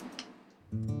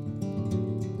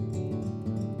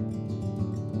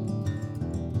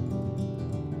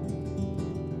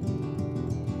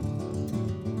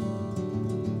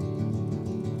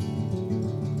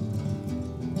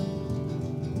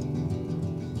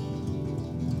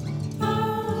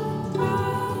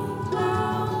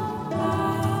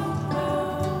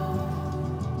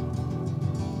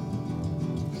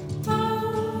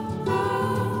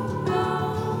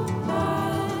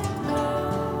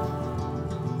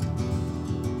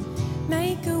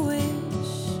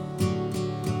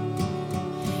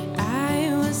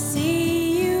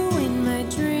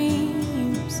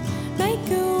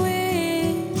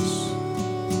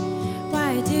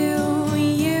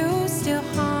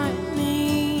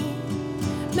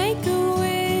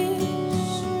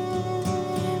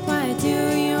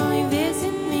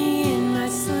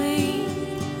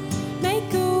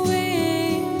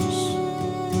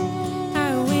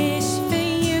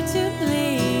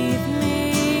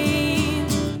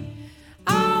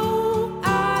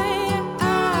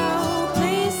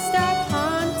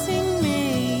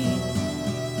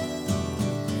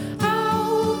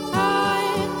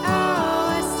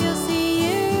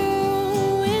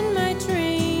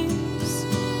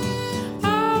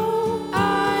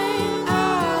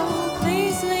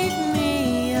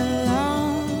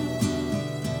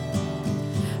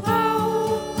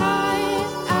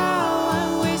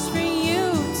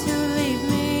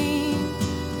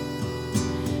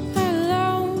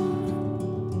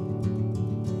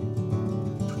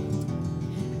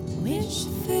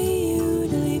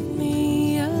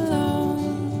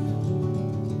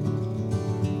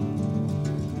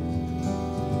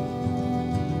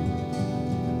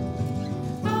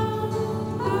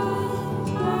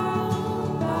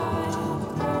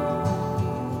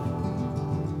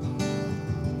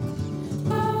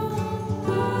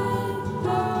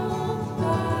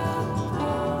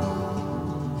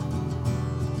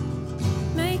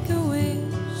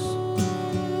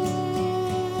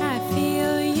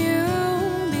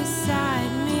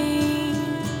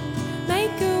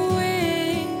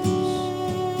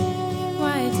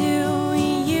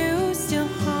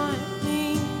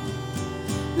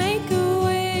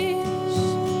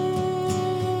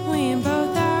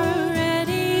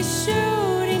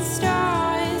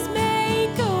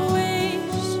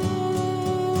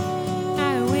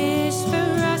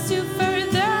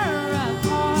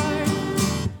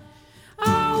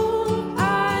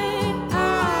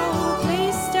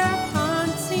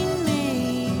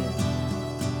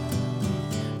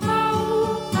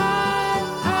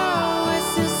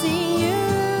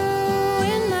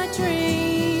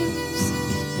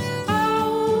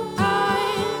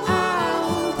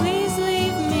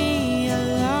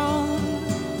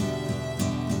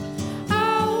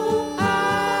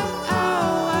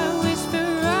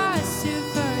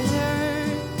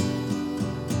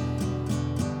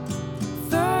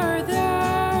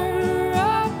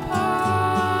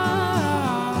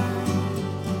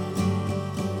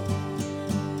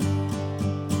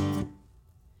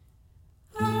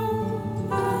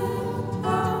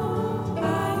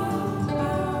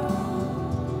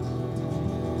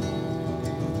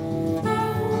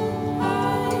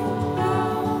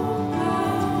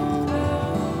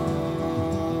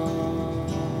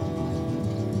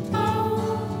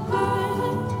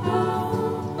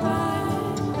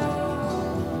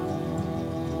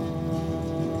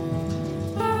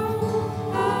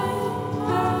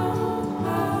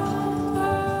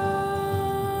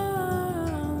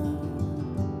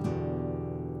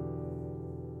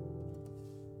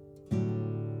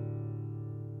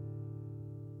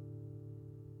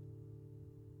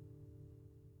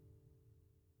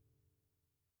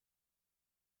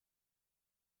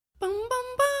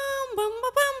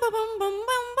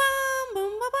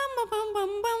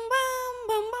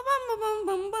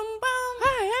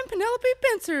 Hi, I'm Penelope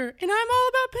Pincer, and I'm all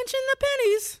about pinching the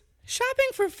pennies.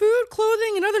 Shopping for food,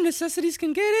 clothing, and other necessities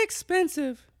can get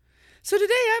expensive. So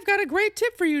today I've got a great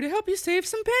tip for you to help you save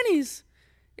some pennies.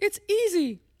 It's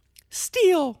easy.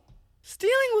 Steal.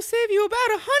 Stealing will save you about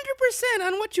 100%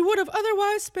 on what you would have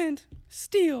otherwise spent.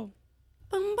 Steal.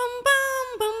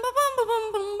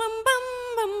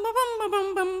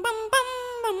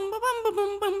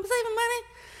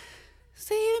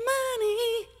 Saving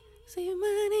money. Saving money. Saving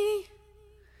money.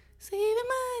 Saving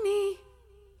money.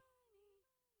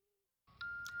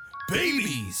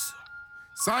 Babies!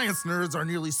 Science nerds are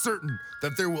nearly certain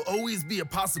that there will always be a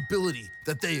possibility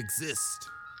that they exist.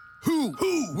 Who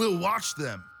will watch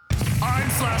them? I'm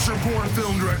slasher porn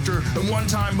film director and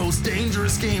one-time most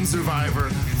dangerous game survivor,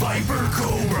 Viper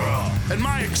Cobra. And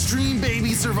my Extreme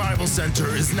Baby Survival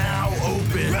Center is now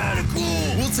open. Radical!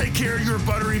 We'll take care of your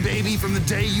buttery baby from the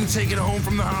day you take it home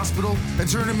from the hospital and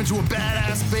turn him into a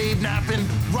badass babe napping,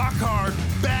 rock hard,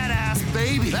 badass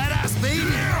baby. Badass baby!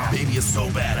 Yeah. Baby is so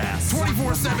badass.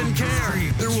 24/7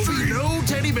 care. There will be no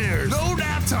teddy bears, no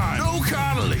nap time, no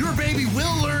coddling. Your baby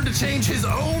will learn to change his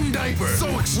own diaper.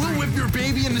 So extreme. We'll whip your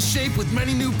baby into shape with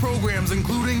many new programs,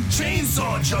 including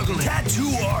chainsaw juggling, tattoo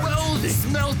art, welding,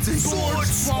 smelting, sword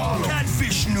swallow,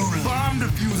 catfish noodling, bomb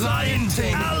defusing, lion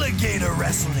taming, alligator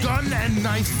wrestling, gun and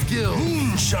knife skill,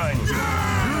 moonshine.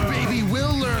 Yeah. Your baby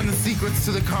will learn the secrets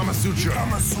to the Kama Sutra.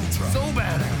 So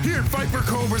badass. Here at Viper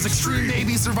Cobra's Extreme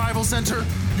Baby Survival Center,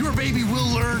 your baby will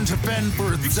learn to fend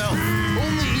for itself,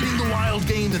 only eating the wild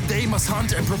game that they must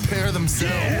hunt and prepare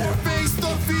themselves. Yeah. Face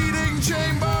the feeding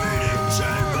chamber.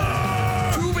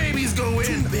 Two babies go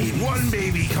in, one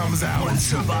baby comes out. One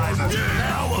survivor. Yeah.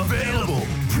 Now available.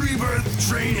 Pre-birth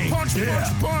training. Punch,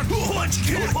 punch,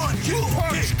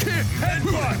 kick, head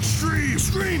punch,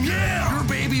 scream, yeah. Your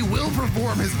baby will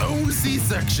perform his own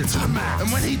C-section to the max.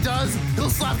 And when he does, he'll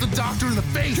slap the doctor in the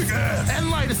face and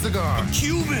light a cigar. A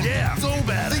Cuban. Yeah, so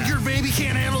bad. Think your baby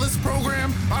can't handle this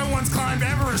program? I once climbed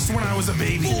Everest when I was a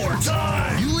baby. 4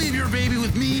 times. You leave your baby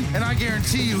with me, and I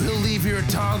guarantee you he'll leave here a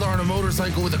toddler on a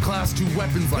motorcycle with a Class 2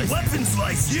 weapons license. Weapons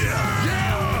license?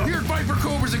 Yeah. Here at Viper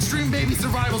Cobra's Extreme Baby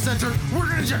Survival Center, we're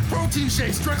gonna inject protein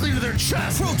shakes directly into their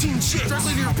chest. Protein shakes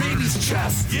directly into your baby's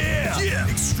chest. Yeah.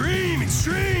 Extreme.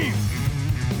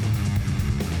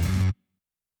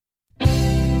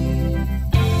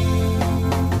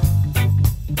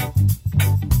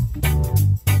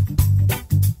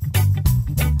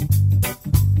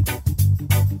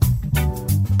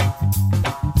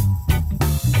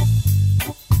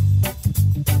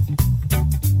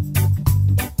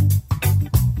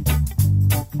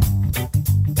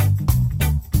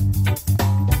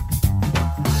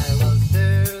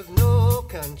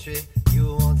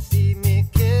 You won't see me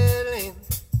kidding.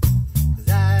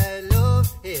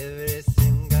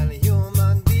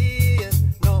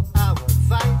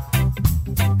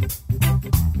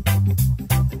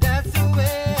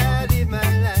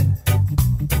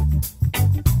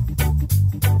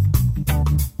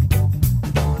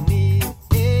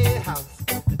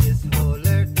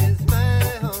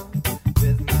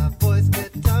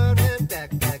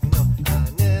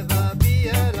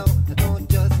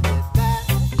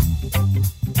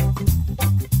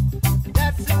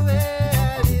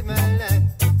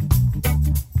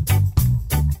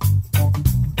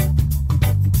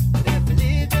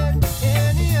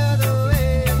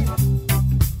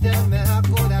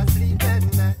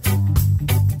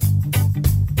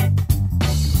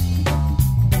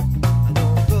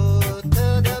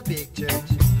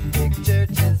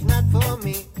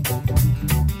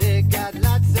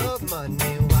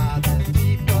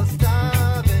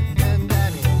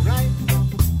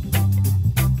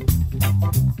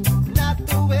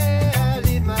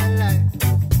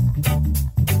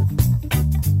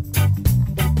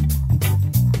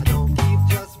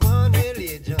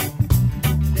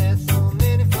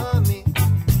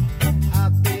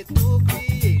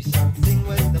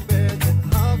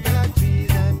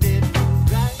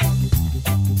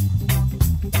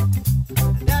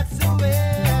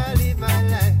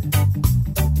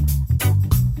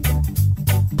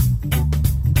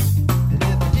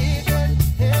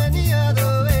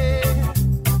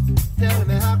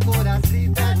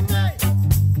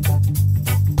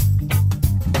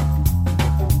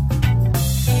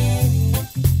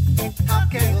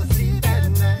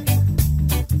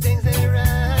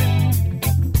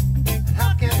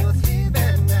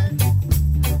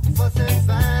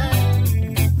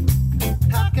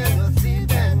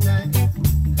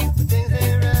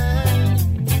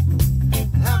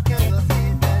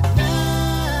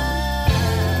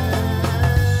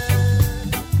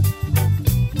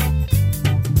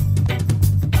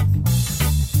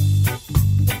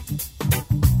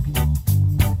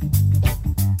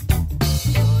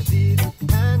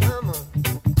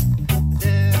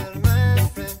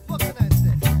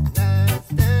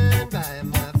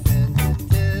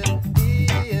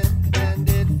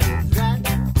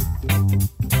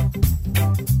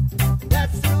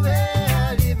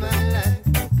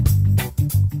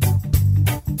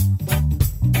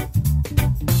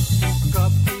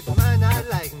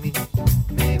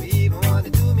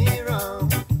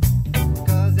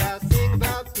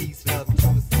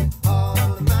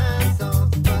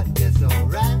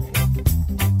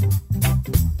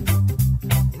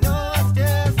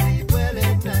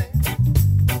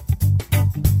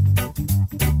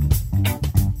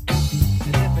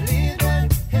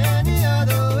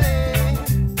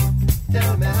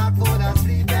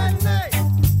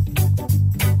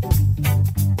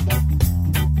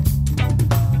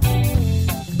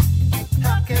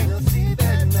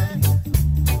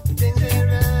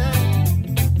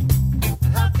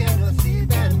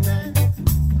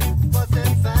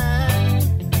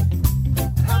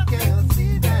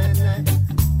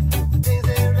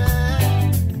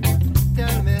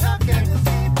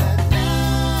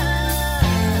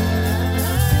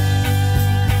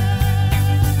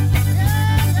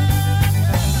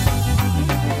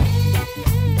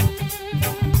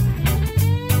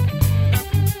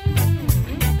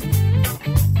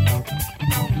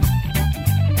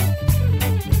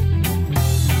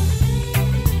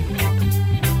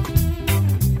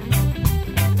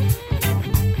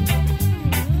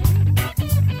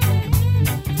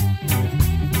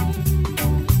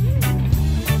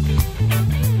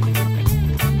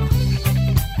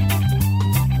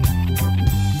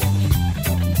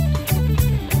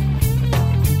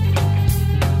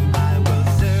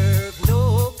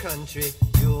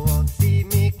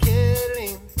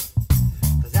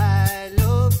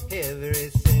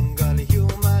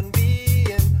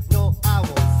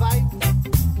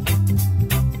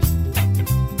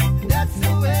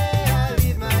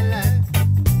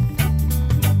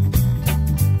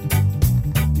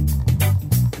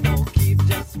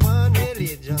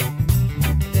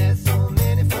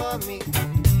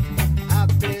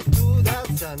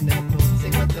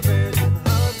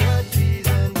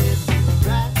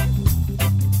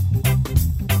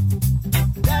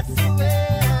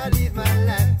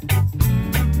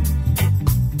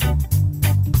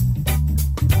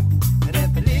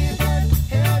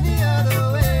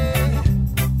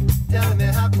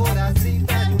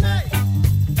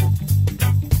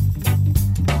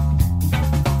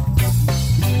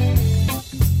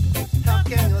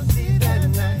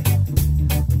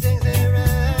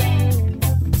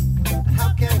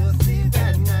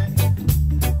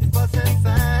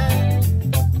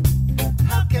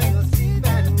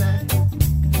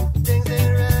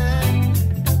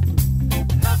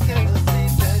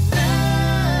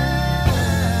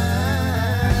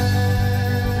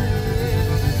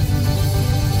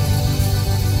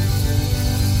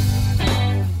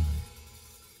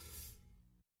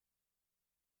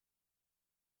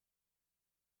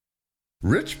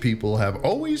 Rich people have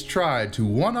always tried to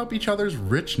one-up each other's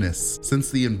richness since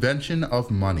the invention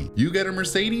of money. You get a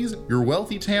Mercedes, your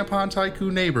wealthy tampon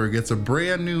tycoon neighbor gets a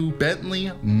brand new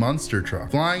Bentley Monster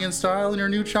truck. Flying in style in your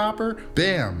new chopper?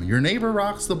 Bam! Your neighbor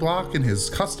rocks the block in his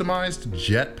customized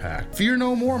jetpack. Fear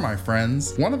no more, my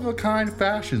friends. One-of-a-kind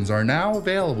fashions are now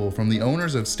available from the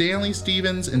owners of Stanley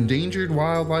Stevens Endangered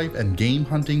Wildlife and Game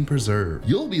Hunting Preserve.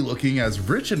 You'll be looking as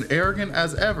rich and arrogant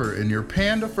as ever in your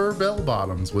panda fur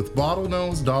bell-bottoms with bottlenose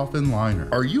dolphin liner.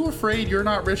 Are you afraid you're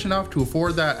not rich enough to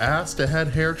afford that ass-to-head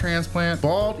hair transplant?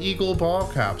 Bald Eagle ball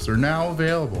caps are now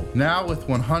available, now with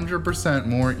 100%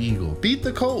 more eagle. Beat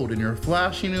the cold in your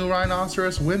flashy new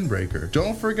rhinoceros windbreaker.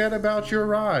 Don't forget about your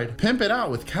ride. Pimp it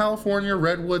out with California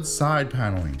Redwood side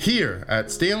paneling. Here at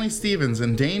Stanley Stevens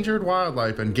Endangered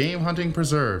Wildlife and Game Hunting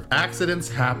Preserve, accidents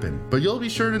happen, but you'll be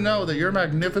sure to know that your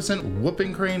magnificent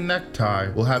whooping crane necktie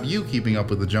will have you keeping up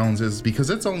with the Joneses because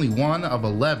it's only one of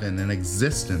 11 in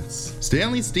existence.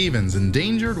 Stanley Stevens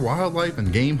Endangered Wildlife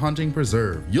and Game Hunting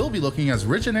Preserve. You'll be looking as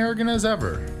rich and arrogant as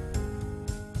ever.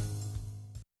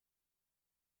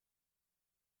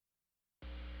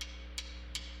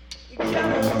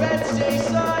 Red stays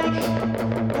like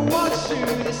watch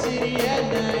through the city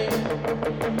at night.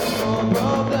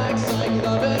 All blacks like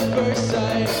love at first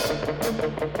sight.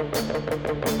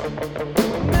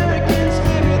 American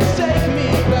spirits take me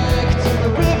back to the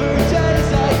river days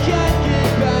I can't get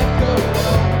back. Oh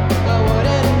no, I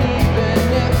wouldn't even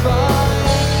if I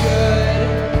could.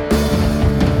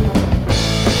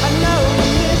 I know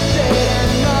you miss it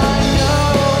and I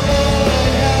know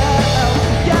it helps.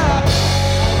 Yeah.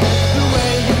 The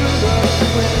way you look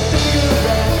with a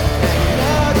cigarette hanging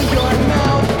out of your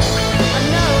mouth. I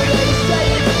know they say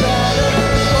it's better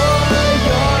for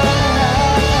your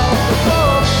health,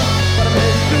 but I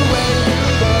miss the way you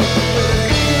look with a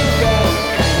cigarette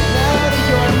hanging out of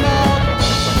your mouth.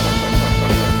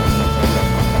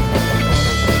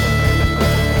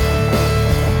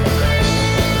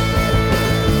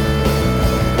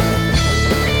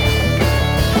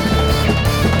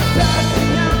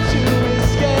 Passing out to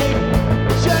escape,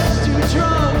 just too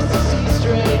drunk to see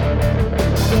straight.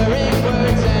 Slurring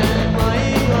words and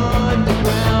lying on the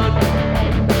ground.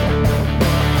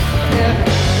 If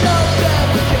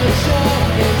self-deprecation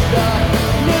is the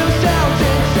new sound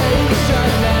sensation,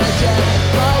 then I just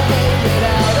might make it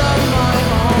out of my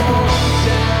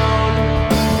hometown.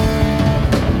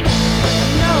 I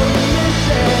know you miss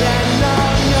it and I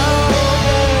know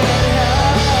it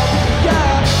helps.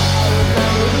 Yeah, I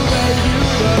remember the way you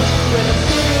look with a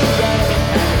cigarette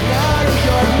hanging out of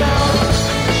your mouth.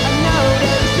 I know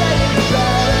they say it's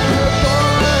better for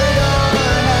your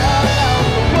health,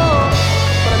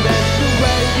 but I miss the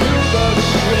way you look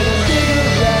with a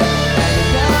cigarette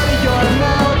hanging out of your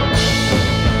mouth.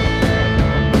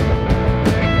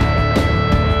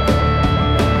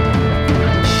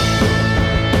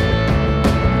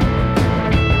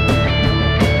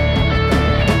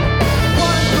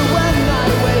 One for when I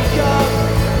wake up,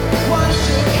 one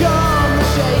to calm the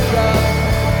shake up,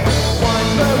 one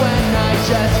for when I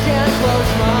just can't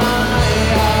close my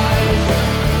eyes.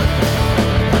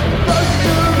 Roses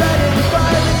are red and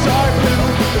violets are blue.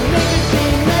 The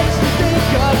nicotine makes me think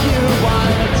of you.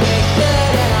 I'm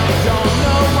addicted and I don't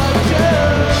know what to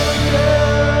do.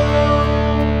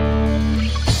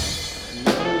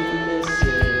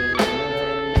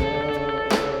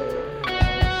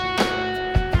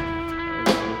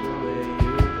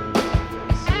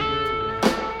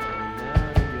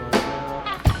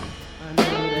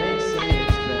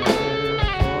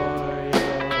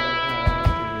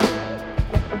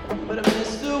 But I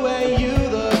miss the way you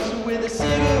looked with a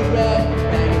cigarette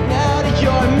hanging out of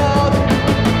your mouth.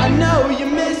 I know you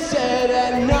miss it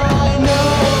and I know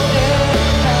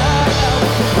it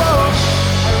helps. Whoa.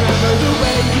 I remember the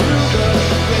way you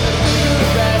looked with a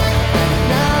cigarette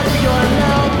hanging out of your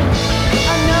mouth.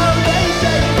 I know they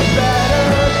say it's better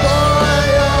for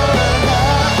your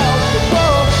health.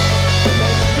 Whoa. I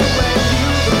miss the way you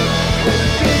looked with a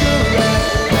cigarette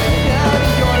hanging out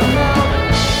of your mouth.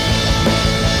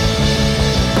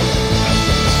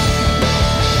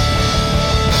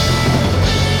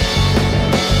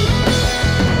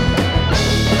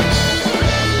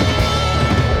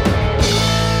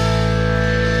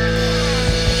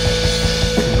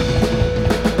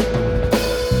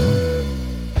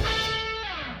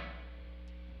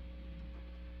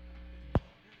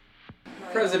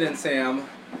 President Sam,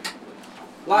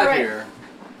 live Right. here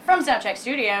From Soundcheck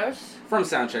Studios from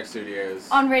Soundcheck Studios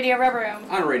on Radio Rubber Room.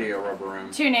 on Radio Rubber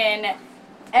Room. Tune in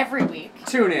every week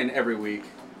Tune in every week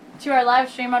to our live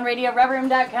stream on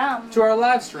RadioRubberRoom.com. to our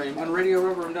live stream on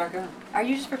RadioRubberRoom.com. Are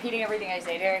you just repeating everything I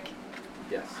say, Derek?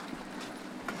 Yes.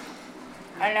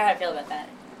 I don't know how to feel about that.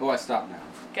 Oh, I stopped now.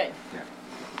 Good. Yeah.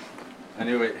 I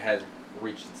knew it had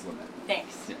reached its limit.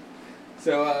 Thanks. Yeah.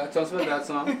 So, tell us about that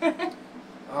song.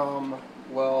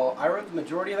 Well, I wrote the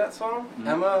majority of that song. Mhm.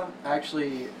 Emma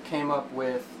actually came up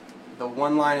with the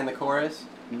one line in the chorus.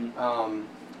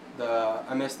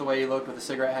 I miss the way you look with a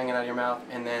cigarette hanging out of your mouth,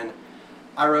 and then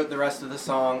I wrote the rest of the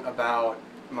song about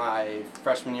my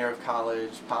freshman year of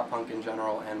college, pop punk in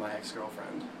general, and my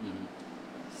ex-girlfriend.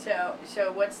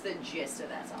 So what's the gist of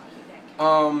that song, you think?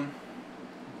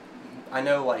 I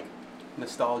know, like,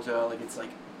 nostalgia, like, it's,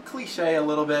 like, cliche a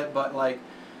little bit, but, like,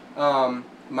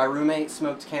 my roommate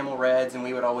smoked Camel Reds, and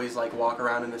we would always, like, walk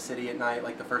around in the city at night,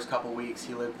 like, the first couple weeks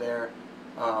he lived there.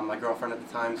 My girlfriend at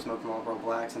the time smoked Marlboro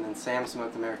Blacks, and then Sam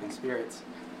smoked American Spirits.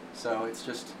 So it's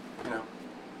just, you know,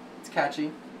 it's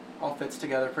catchy, all fits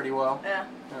together pretty well. Yeah.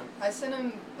 I sent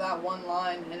him that one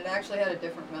line, and it actually had a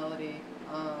different melody.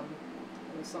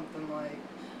 It was something like,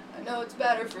 I know it's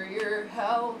better for your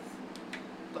health,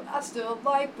 but I still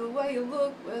like the way you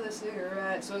look with a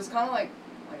cigarette. So it's kind of like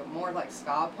a more like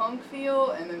ska punk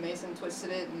feel, and then Mason twisted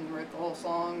it and wrote the whole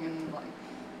song, and like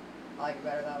I like it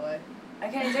better that way. I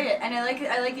kind of dig it, and I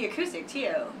like the acoustic too.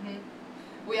 Mm-hmm.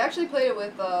 We actually played it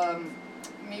with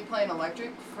me playing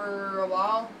electric for a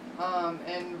while,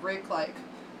 and Rick like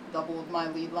doubled my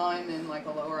lead line in like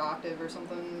a lower octave or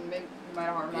something. Maybe you might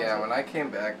have harmonized. Yeah, it. when I came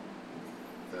back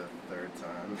the third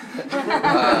time,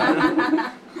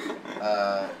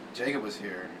 Jacob was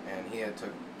here, and he had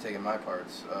taken my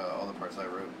parts, all the parts I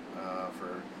wrote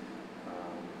for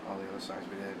all the other songs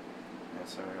we did, and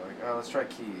so we were like, oh, let's try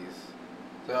keys.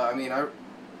 So I mean, I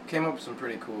came up with some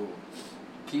pretty cool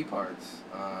key parts.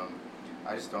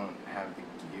 I just don't have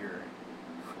the gear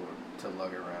to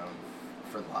lug around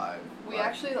for live. We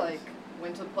actually like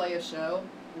went to play a show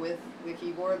with the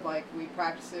keyboard, like we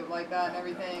practiced it like that and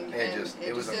everything, and it just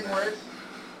didn't work.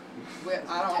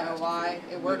 I don't know why.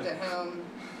 It worked at home,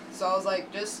 so I was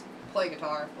like, just play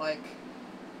guitar, like.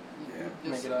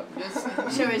 Make it up.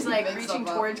 So is like make reaching stuff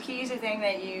up. towards keys a thing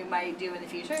that you might do in the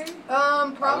future?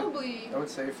 Probably. I would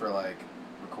say for like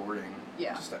recording,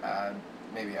 Yeah. just to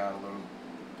maybe add a little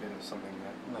bit of something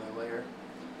that another layer.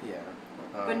 Yeah.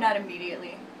 But not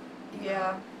immediately.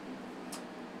 Yeah.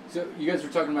 So, you guys were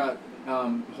talking about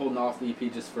holding off the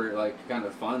EP just for like kind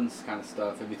of funds kind of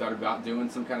stuff. Have you thought about doing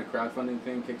some kind of crowdfunding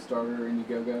thing, Kickstarter,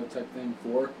 Indiegogo type thing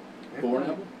for an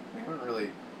album? We haven't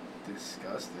really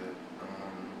discussed it.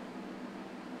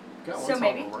 Got one So song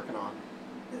maybe. we're working on.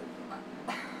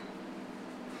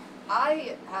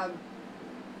 I have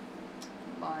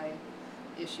my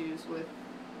issues with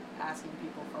asking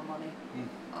people for money.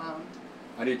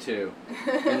 I do too.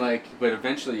 And like, but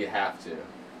eventually you have to.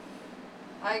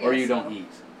 I guess Or you so. don't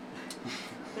eat.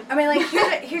 I mean, like,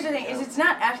 here's the thing: is it's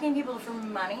not asking people for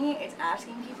money; it's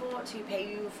asking people to pay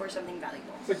you for something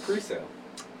valuable. It's like pre-sale.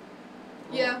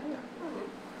 Yeah.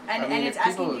 And I mean, it's if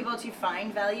asking people- people to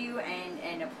find value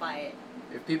and apply it.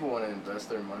 If people want to invest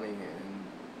their money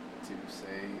into,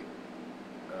 say,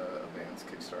 a band's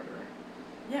Kickstarter,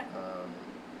 Yeah.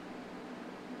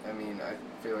 I mean, I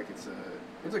feel like it's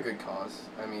a good cause.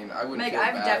 I mean, I wouldn't Like, feel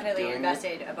I've bad definitely doing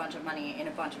invested a bunch of money in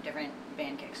a bunch of different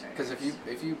band Kickstarters. Because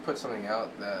if you put something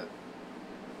out that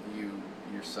you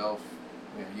yourself,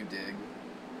 you dig,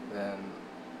 then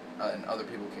and other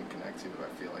people can connect to,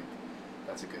 I feel like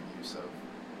that's a good use of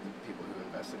the people who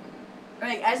invested in it.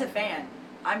 Like, as a fan,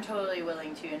 I'm totally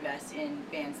willing to invest in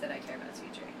bands that I care about's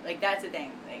future. Like, that's the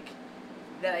thing. Like,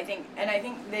 that I think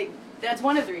that's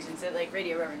one of the reasons that like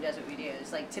Radio Rover does what we do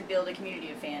is like to build a community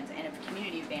of fans and a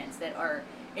community of bands that are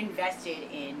invested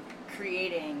in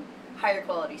creating higher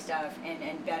quality stuff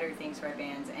and better things for our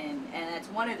bands, and that's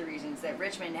one of the reasons that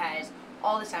Richmond has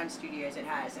all the sound studios it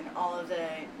has and all of the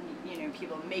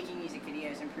people making music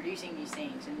videos and producing these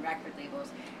things and record labels,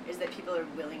 is that people are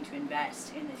willing to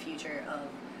invest in the future of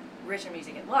Richmond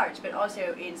music at large, but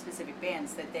also in specific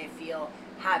bands that they feel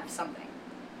have something.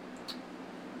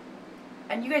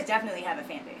 And you guys definitely have a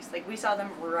fan base. Like, we saw them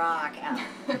rock out.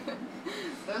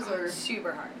 Those are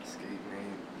super hard.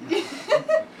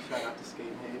 Shout out to Skate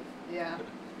Hate. Yeah.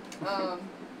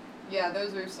 Yeah,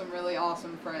 those are some really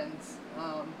awesome friends.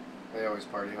 They always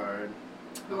party hard.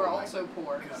 Who are also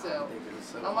poor, so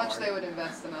how much they would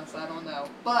invest in us, I don't know.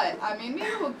 But I mean,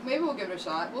 maybe we'll give it a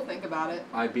shot. We'll think about it.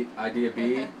 Idea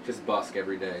B, just busk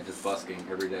every day. Just busking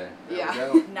every day. There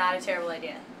Yeah. we go. Not a terrible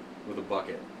idea. With a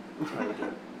bucket.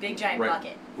 Big giant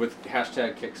bucket. With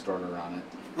hashtag Kickstarter on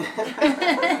it.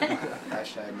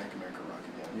 Hashtag Make America Rock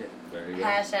Again. Yeah, there you go.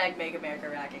 Hashtag Make America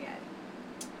Rock Again.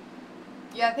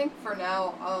 Yeah, I think for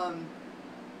now,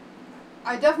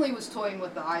 I definitely was toying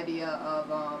with the idea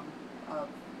of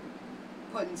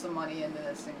putting some money into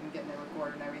this and getting it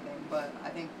recorded and everything. But I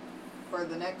think for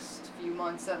the next few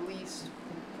months at least,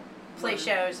 Play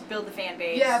shows, build the fan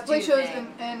base. yeah, play do shows,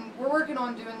 thing. and we're working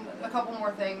on doing a couple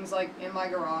more things like in my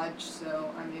garage.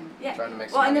 So I mean, Yeah. Trying to make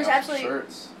well, some and money there's off the absolutely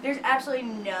shirts. there's absolutely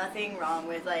nothing wrong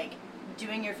with like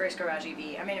doing your first garage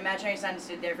EP. I mean, Imaginary Sons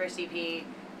did their first EP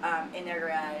in their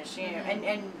garage, you know,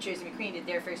 and Josie McQueen did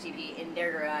their first EP in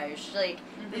their garage. Like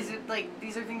these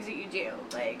are things that you do.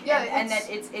 Like Yeah, and that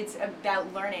it's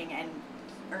about learning and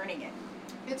earning it.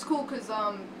 it's cool because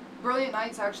Brilliant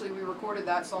Nights, actually, we recorded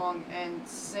that song, and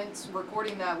since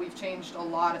recording that, we've changed a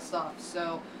lot of stuff.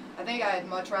 So I think I'd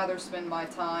much rather spend my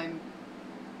time,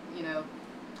 you know,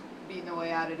 beating away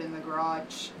at it in the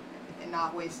garage and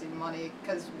not wasting money.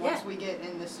 Because once we get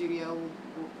in the studio,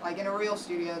 like in a real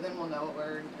studio, then we'll know what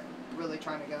we're really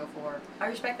trying to go for. I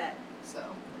respect that. So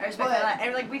I respect that a lot.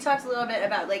 And like we talked a little bit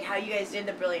about like how you guys did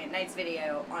the Brilliant Nights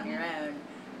video on your own,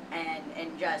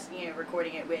 and just, you know,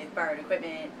 recording it with borrowed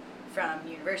equipment from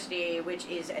university, which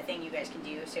is a thing you guys can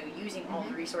do. So using all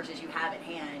the resources you have at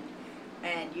hand,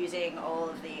 and using all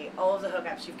of the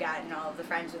hookups you've got and all of the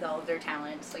friends with all of their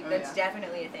talents, like that's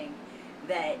definitely a thing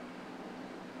that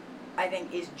I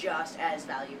think is just as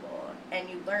valuable, and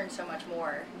you learn so much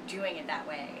more doing it that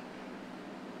way.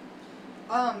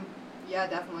 Yeah,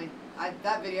 definitely.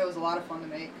 That video was a lot of fun to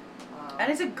make. And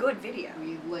it's a good video.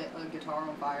 We lit a guitar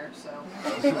on fire, so.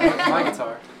 My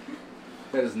guitar.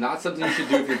 That is not something you should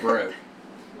do if you're broke.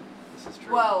 This is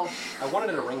true. Well, I wanted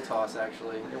it a ring toss,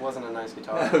 actually. It wasn't a nice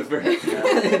guitar. That was very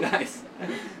nice.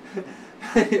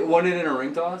 Wanted in a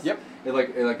ring toss? Yep. At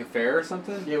like a fair or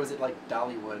something? Yeah, it was at like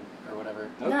Dollywood or whatever.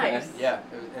 Okay. Nice. Yeah,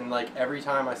 and like every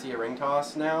time I see a ring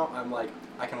toss now, I'm like,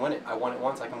 I can win it. I won it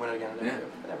once, I can win it again. I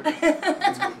never do.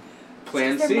 It's good.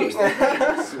 Plan C.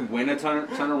 Win a ton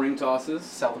of ring tosses.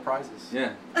 Sell the prizes.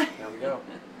 Yeah. There we go.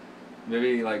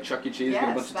 Maybe like Chuck E. Cheese, get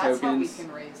a bunch of tokens. That's how we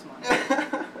can raise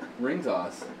money. Ring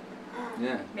toss.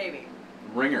 Yeah. Maybe.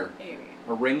 Ringer. Maybe.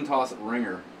 A ring toss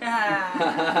ringer.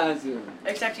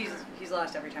 Except he's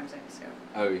lost every time since. So.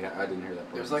 Oh yeah, I didn't hear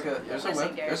that. There's like there's a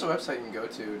website you can go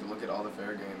to look at all the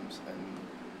fair games and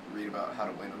read about how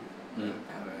to win them, and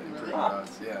how to improve your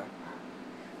odds. Yeah.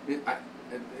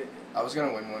 I was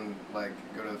gonna win one, like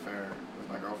go to the fair with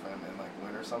my girlfriend and like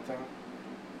win or something,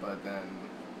 but then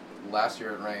last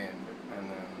year it rained,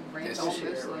 and then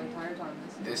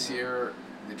this year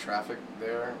the traffic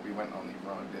there, we went on the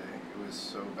wrong day. It was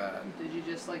so bad. Did you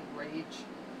just like rage?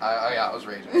 I was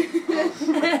raging.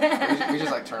 We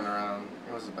just like turned around.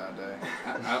 It was a bad day.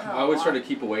 I always try to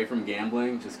keep away from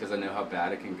gambling just because I know how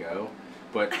bad it can go,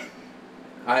 but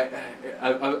I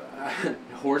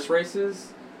horse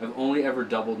races, I've only ever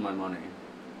doubled my money.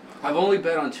 I've only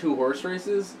bet on 2 horse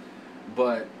races,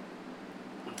 but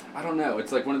I don't know.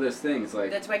 It's like one of those things. Like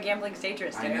that's why gambling's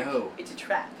dangerous. I Derek. know. It's a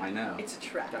trap. I know. It's a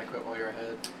trap. Gotta quit while you're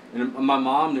ahead. And my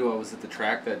mom knew I was at the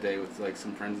track that day with like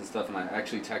some friends and stuff, and I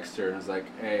actually texted her and was like,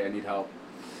 "Hey, I need help."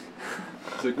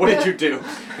 She's like, "What did you do?"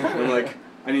 I'm like,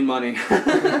 "I need money."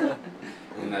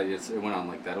 And it went on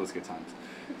like that. It was good times.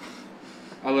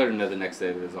 I let her know the next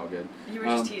day that it was all good. You were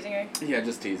just teasing her? Yeah,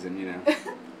 just teasing, you know.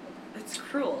 It's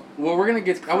cruel. Well, we're gonna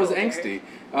get. I was angsty.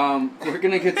 We're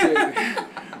gonna get to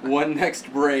one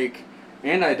next break,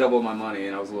 and I doubled my money,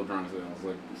 and I was a little drunk, so I was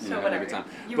like, so having a good time.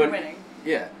 You were winning.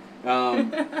 Yeah.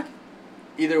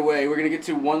 Either way, we're gonna get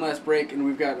to one last break, and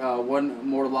we've got one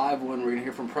more live one. We're gonna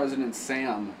hear from President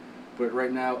Sam. But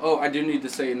right now, I do need to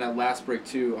say in that last break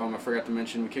too. I forgot to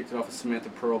mention we kicked it off with Samantha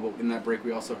Pearl, but in that break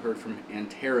we also heard from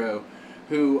Antero,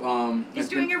 who he's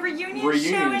doing a reunion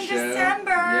show in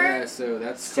December. Yeah, so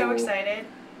that's so cool. excited.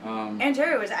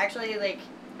 Antero was actually like,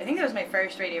 I think that was my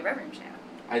first Radio Red Room show.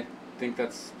 I think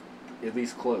that's at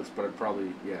least close, but it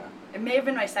probably It may have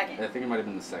been my second. I think it might have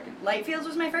been the second. Lightfields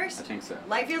was my first. I think so.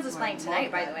 Lightfields is playing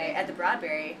tonight, by the way, at the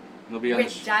Broadberry. They'll be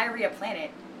with Diarrhea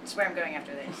Planet. That's where I'm going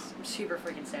after this. I'm super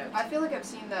freaking stoked. I feel like I've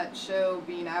seen that show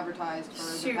being advertised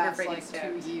for the past like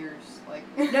 2 years. Like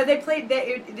no, they played.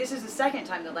 This is the second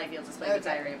time that Lightfields has played with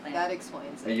Diarrhea Planet. That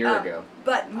explains it. A year ago.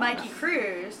 But Mikey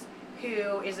Cruz,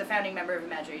 who is the founding member of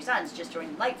Imaginary Sons, just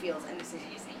joined Lightfields, and this is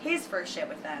his first show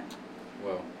with them.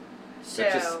 Whoa. So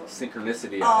that's just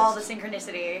synchronicity. All the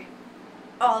synchronicity.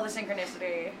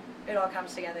 It all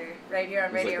comes together right here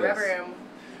on Radio Red Room.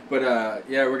 But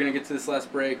yeah, we're gonna get to this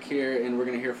last break here, and we're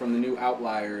gonna hear from the new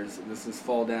Outliers. This is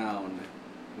Fall Down.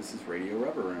 This is Radio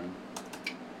Rubber Room.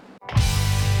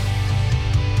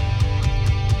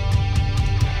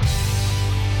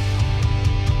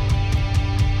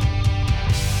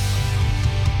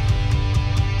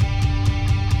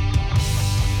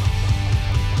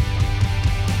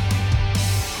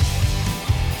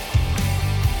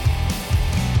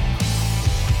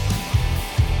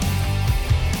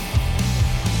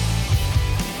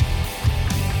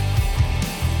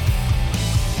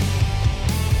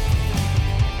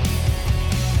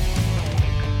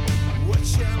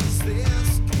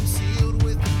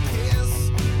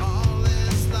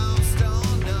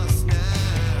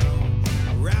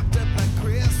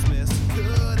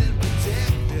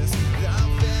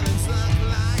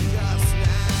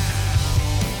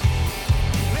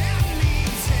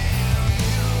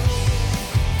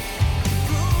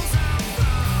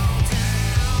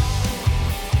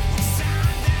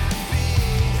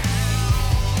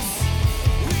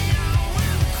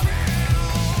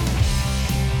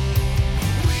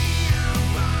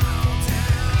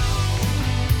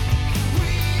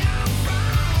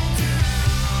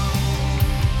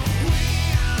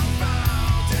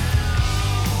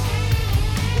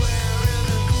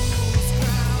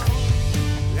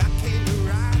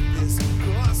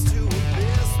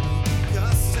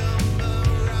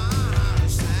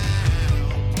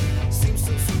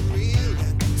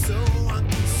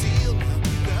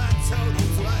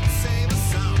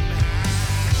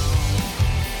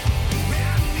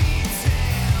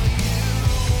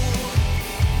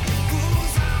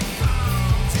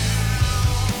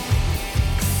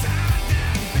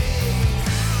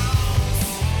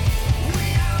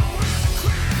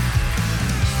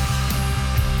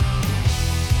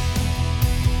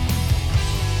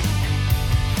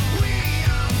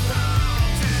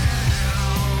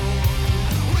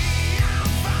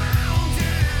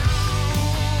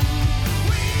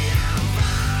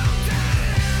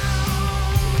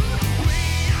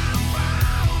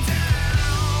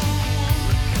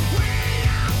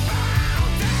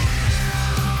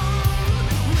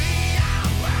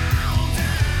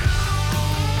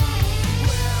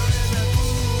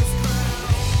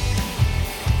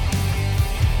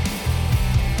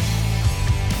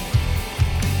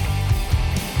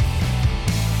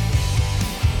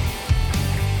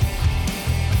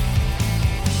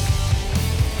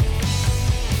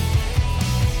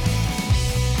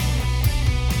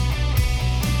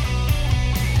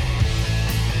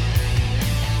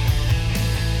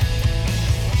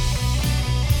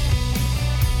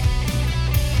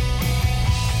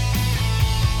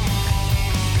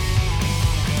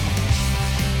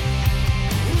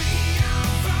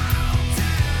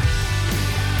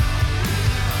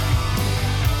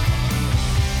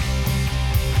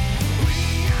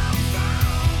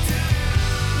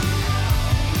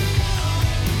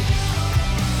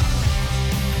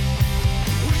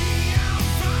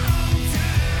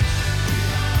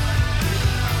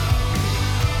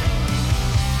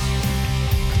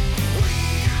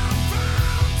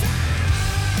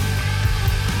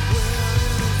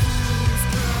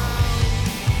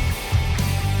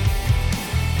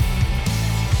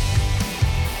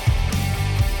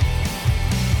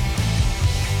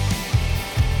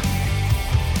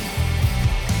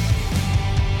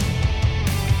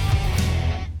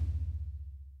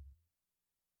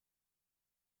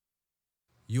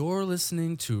 You're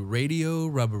listening to Radio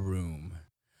Rubber Room.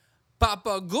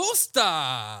 Papa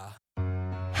Gusta!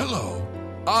 Hello,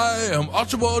 I am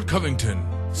Archibald Covington.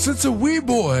 Since a wee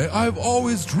boy, I've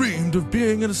always dreamed of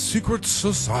being in a secret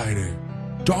society,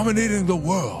 dominating the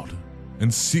world in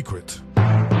secret.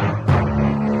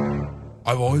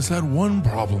 I've always had one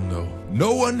problem, though.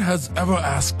 No one has ever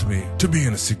asked me to be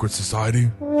in a secret society.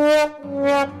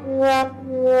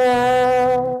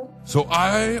 So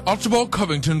I, Archibald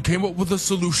Covington, came up with a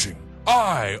solution.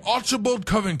 I, Archibald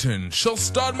Covington, shall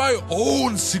start my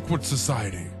own secret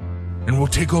society and will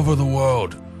take over the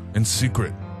world in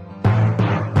secret.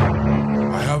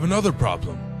 I have another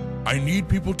problem. I need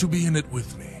people to be in it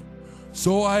with me.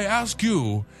 So I ask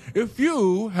you, if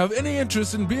you have any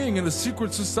interest in being in a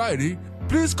secret society,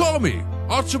 please call me,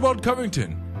 Archibald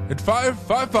Covington, at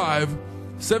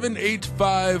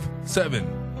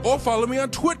 555-7857, or follow me on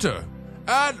Twitter,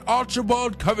 at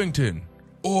Archibald Covington,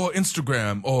 or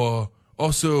Instagram, or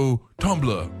also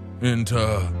Tumblr, and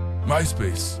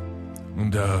MySpace,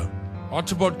 and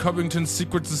Archibald Covington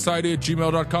Secret Society at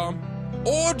gmail.com,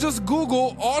 or just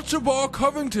Google Archibald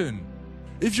Covington.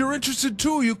 If you're interested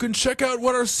too, you can check out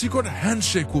what our secret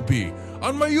handshake will be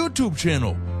on my YouTube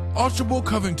channel, Archibald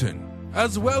Covington,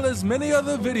 as well as many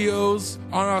other videos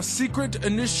on our secret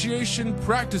initiation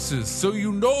practices so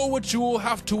you know what you will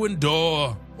have to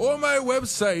endure, or my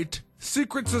website,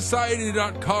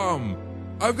 secretsociety.com.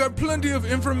 I've got plenty of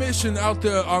information out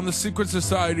there on the Secret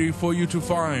Society for you to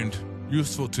find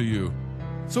useful to you.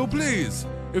 So please,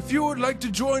 if you would like to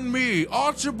join me,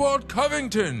 Archibald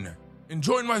Covington, and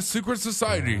join my secret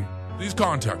society, please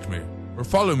contact me or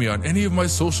follow me on any of my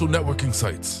social networking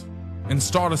sites and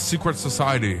start a secret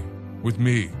society with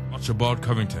me, Archibald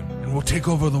Covington, and we'll take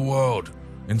over the world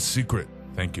in secret.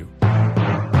 Thank you.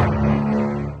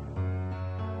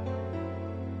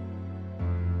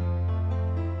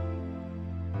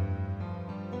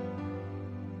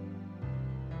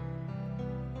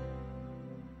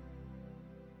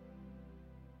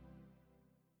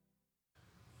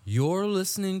 You're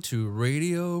listening to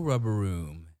Radio Rubber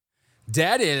Room.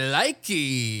 Daddy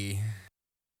Likey!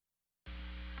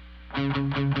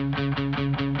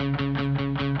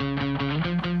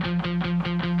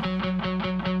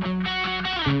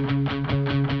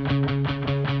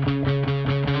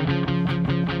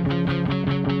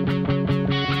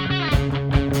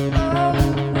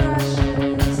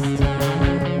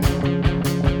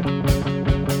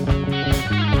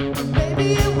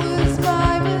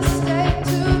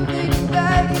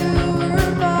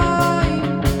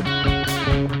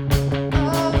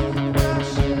 Oh,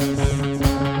 precious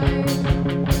time.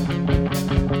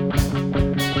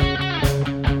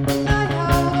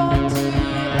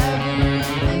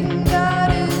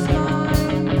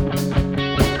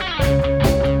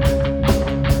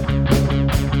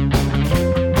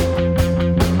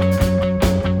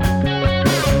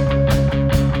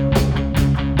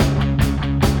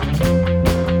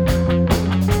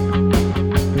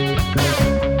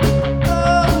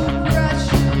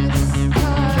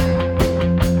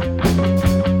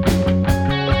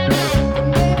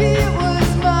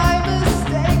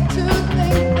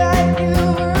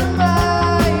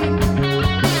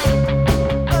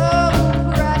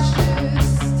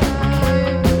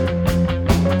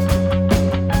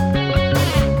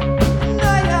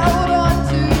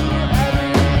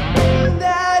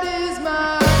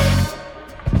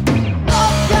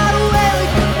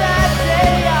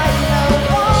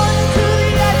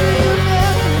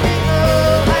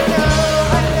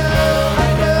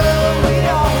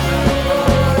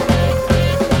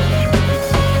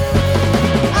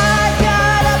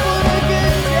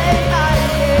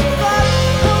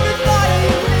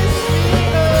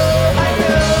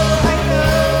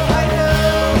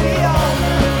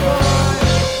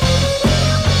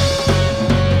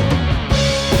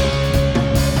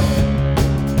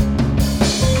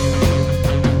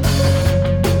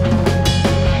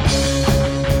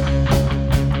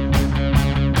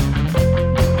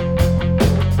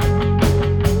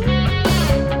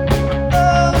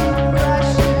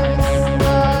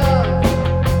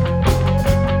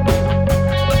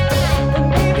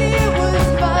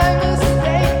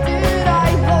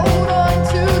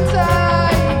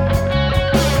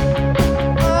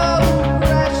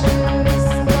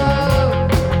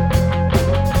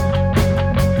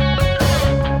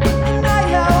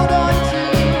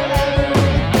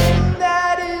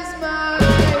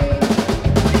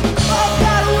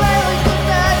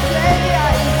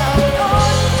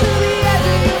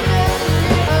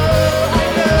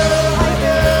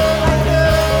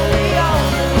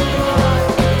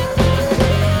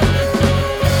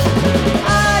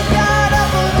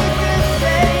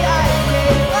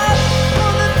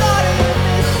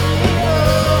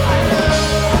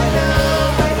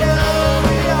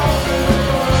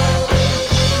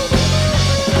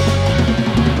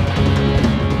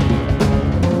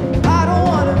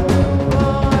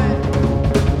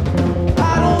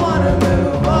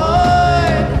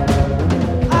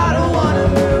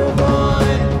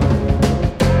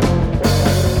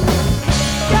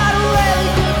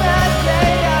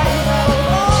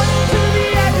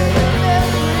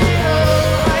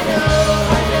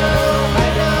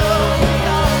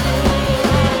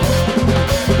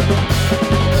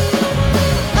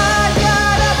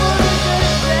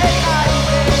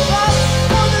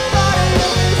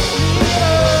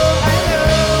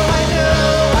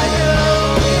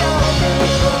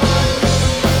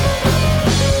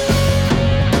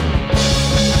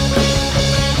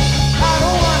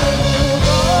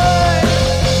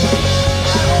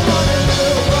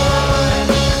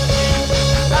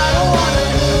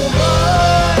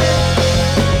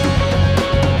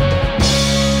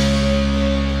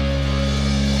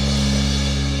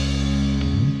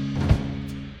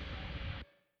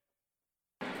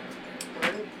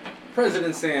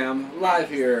 President Sam, live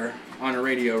here on a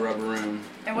radio rubber room.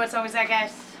 And what song was that,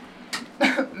 guys?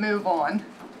 Move on.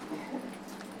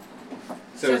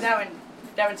 So that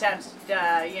one sounds,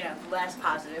 less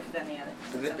positive than the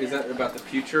other. Is that about the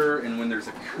future and when there's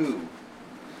a coup?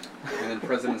 And then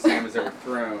President Sam is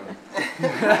overthrown.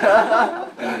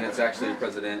 And then it's actually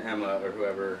President Emma or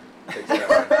whoever takes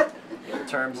power.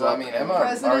 Well, I mean,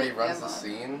 Emma already runs the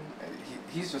scene.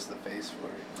 He's just the face for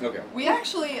it. Okay. We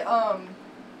actually,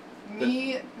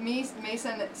 me,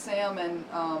 Mason, Sam, and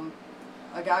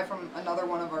a guy from another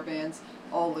one of our bands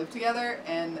all live together,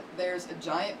 and there's a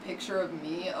giant picture of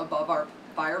me above our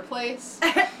fireplace.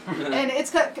 And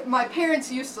it's my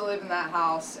parents used to live in that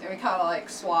house, and we kind of like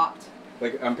swapped.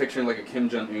 Like I'm picturing like a Kim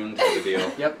Jong-un type of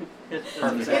deal. Yep.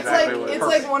 It's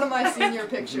like one of my senior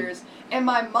pictures. And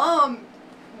my mom,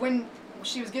 when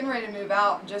she was getting ready to move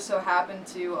out, just so happened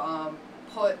to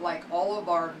put like all of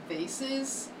our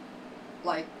vases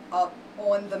like up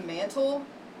on the mantle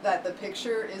that the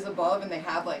picture is above, and they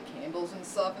have like candles and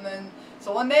stuff. And then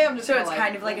so one day I'm just gonna, it's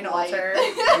kind of like an altar.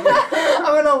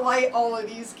 I'm gonna light all of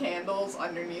these candles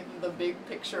underneath the big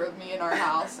picture of me in our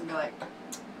house and be like,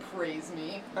 praise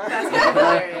me. That's kind of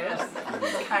hilarious.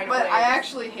 But I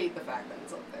actually hate the fact that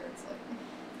it's up there. It's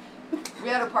like, we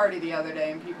had a party the other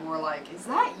day and people were like, is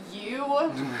that you?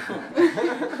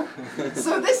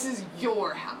 So this is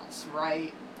your house,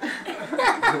 right?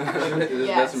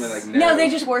 Yes. Like, no,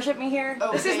 they just worship me here.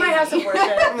 Oh, this is my house of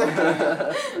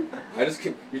worship. I just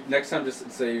next time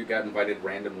just say you got invited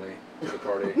randomly to the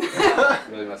party.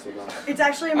 Really mess with them. It's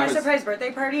actually my surprise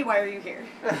birthday party. Why are you here?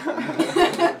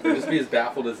 They'll just be as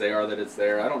baffled as they are that it's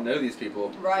there. I don't know these people.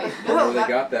 Right. I don't know where they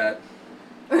got that.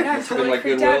 I'm It's totally been like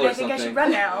freaked out. Goodwill or I think I should something.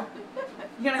 run now.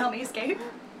 You gonna help me escape?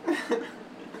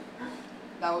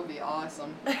 That would be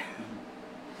awesome.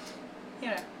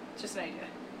 Just an idea.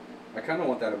 I kind of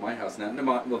want that at my house now.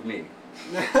 No, with me.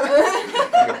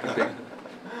 I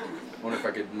wonder if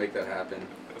I could make that happen.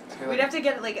 We'd have to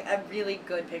get like a really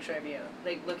good picture of you,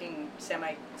 like looking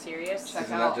semi-serious. Check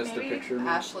Isn't out that just a picture of me?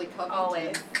 Ashley Covington.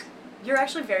 Always. You're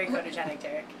actually very photogenic,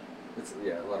 Derek. It's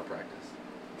a lot of practice.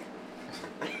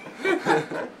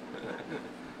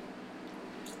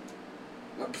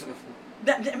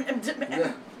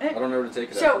 I don't know where to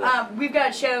take it. So after we've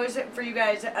got shows for you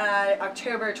guys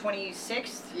October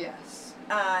 26th. Yes.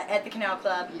 At the Canal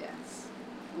Club. Yes.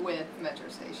 With Metro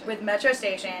Station. With Metro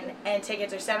Station, and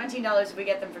tickets are $17 if we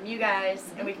get them from you guys,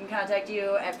 and we can contact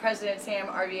you at President Sam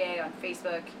RVA on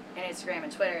Facebook and Instagram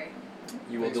and Twitter.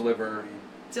 you will deliver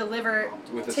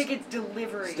With tickets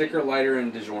delivery. sticker, lighter,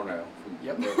 and DiGiorno.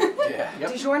 Yep. Yeah.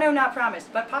 DiGiorno not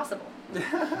promised, but possible.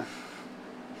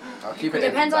 I'll keep It it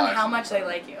in depends the on box. how much they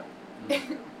like you.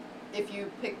 If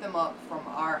you pick them up from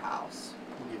our house,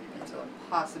 there's a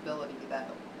possibility that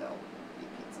they'll be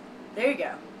pizza. There you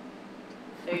go.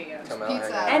 There you go. Come out Pizza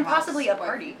and- at And our house. possibly a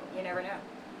party. You never know.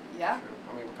 Yeah.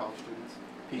 I mean, we're college students.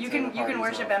 You can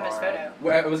worship Emma's photo.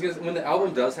 Well, I was gonna, when the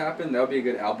album does happen, that would be a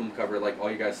good album cover, like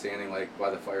all you guys standing like by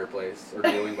the fireplace or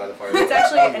kneeling by the fireplace. It's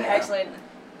actually an excellent,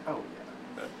 Oh,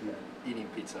 yeah. Eating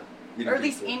pizza. or at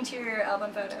least interior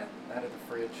album photo. That at the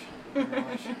fridge.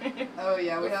 Oh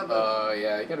yeah, we have a. Oh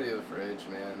yeah, you gotta do the fridge,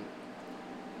 man.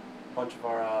 A bunch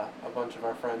of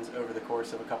our friends over the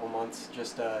course of a couple months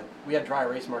just we had dry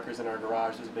erase markers in our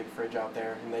garage. There's a big fridge out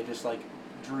there, and they just like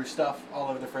drew stuff all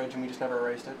over the fridge, and we just never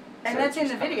erased it. And So that's it's in the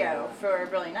just kind of video for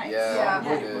Really Nice. Yeah.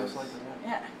 Most likely, yeah.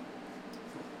 Yeah.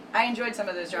 I enjoyed some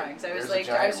of those drawings. I was There's a I was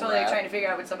giant totally rat. trying to figure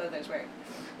out what some of those were.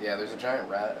 Yeah, there's a giant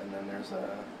rat, and then there's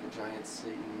a The giant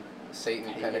Satan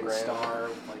pagan pentagram. star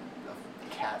with like a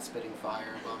cat spitting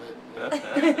fire above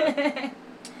it.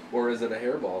 Or is it a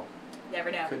hairball?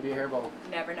 Never know. Could be a hairball.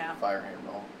 Never know. Fire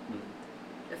hairball.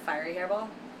 A fiery hairball?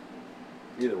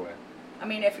 Either way. I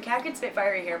mean, if a cat could spit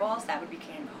fiery hairballs, that would be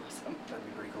kind of awesome. That'd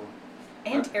be pretty cool.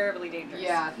 And terribly dangerous.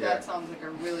 Yeah, Yeah. that sounds like a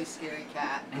really scary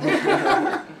cat.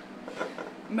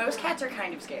 Most cats are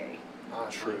kind of scary.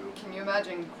 True. Can you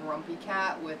imagine Grumpy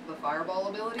Cat with the fireball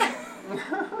ability?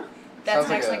 That's Sounds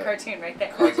an like excellent a cartoon right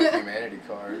there. Cards of Humanity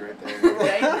card right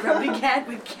there. Right? Grumpy cat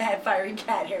with fiery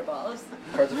cat hairballs.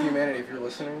 Cards of Humanity, if you're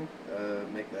listening,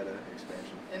 make that an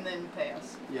expansion. And then pay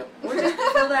us. Yep. Or just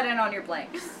fill that in on your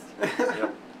blanks.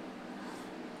 Yep.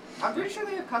 I'm pretty sure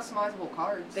they have customizable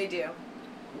cards. They do.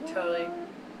 Totally.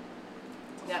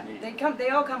 Yeah, neat. they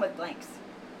all come with blanks.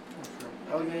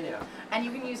 Oh yeah. And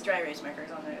you can use dry erase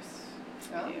markers on those.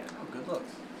 Oh. Yeah. Oh, good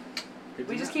looks.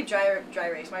 We just keep dry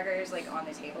erase markers like on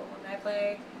the table when I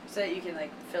play, so that you can like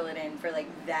fill it in for like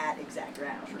that exact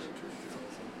round.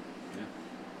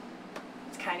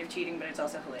 It's kind of cheating, but it's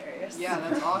also hilarious. Yeah,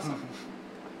 that's awesome.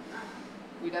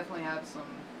 We definitely have some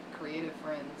creative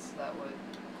friends that would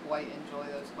quite enjoy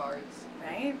those cards.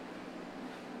 Right?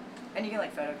 And you can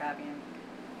like photocopy them.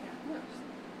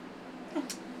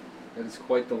 That is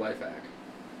quite the life hack.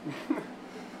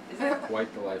 Is it?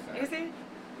 Quite the life hack. Is it?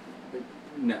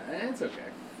 No, it's okay.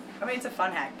 I mean, it's a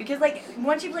fun hack because like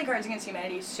once you play Cards Against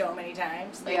Humanity so many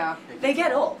times, like, Yeah. they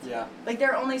get old. Yeah. Like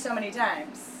there are only so many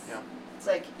times. Yeah. It's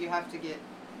like you have to get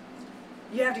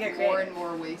more more and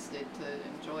more wasted to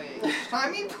enjoy it each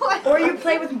time you play. Or you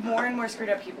play with more and more screwed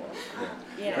up people. Yeah.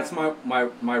 You know? That's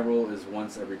my rule is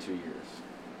once every 2 years.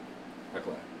 I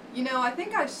play. You know, I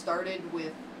think I started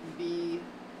with the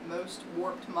most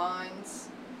warped minds,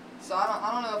 so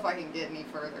I don't know if I can get any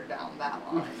further down that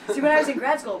line. See, when I was in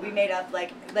grad school, we made up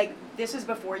like this was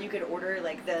before you could order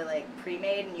like the like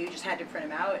pre-made, and you just had to print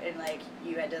them out, and like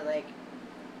you had to like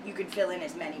you could fill in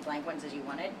as many blank ones as you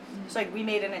wanted. So like we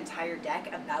made an entire deck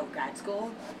about grad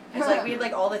school, and so like we had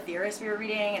like all the theorists we were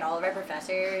reading, and all of our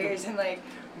professors, and like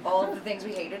all of the things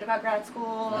we hated about grad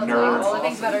school, and, like, all the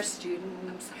things about our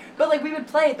students. But like we would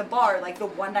play at the bar like the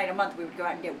one night a month. We would go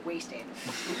out and get wasted.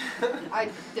 I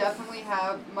definitely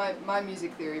have my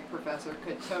music theory professor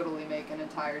could totally make an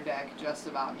entire deck just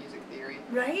about music theory.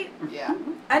 Right? Yeah.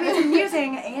 And it's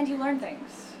amusing, and you learn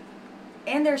things.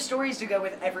 And there's stories to go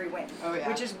with every win. Oh, yeah.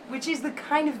 Which is the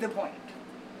kind of the point.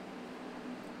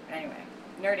 Anyway,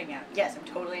 nerding out. Yes, I'm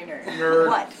totally a nerd.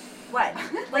 Nerd. What?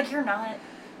 Like you're not.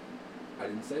 I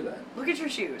didn't say that. Look at your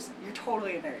shoes. You're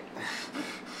totally a nerd.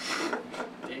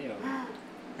 Damn.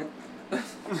 Would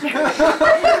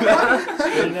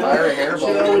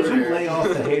you lay off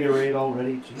the haterade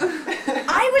already? Jeez.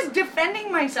 I was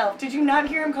defending myself. Did you not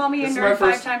hear him call me a This is nerd my 5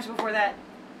 first- times before that?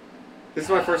 This is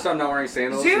my first time not wearing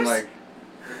sandals Zeus? in like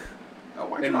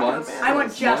in months. I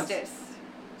want justice.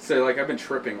 So like I've been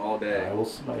tripping all day. I will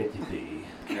smite thee.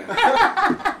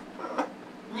 Yeah.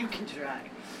 You can try.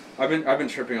 I've been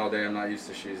tripping all day. I'm not used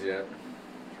to shoes yet.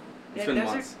 It's been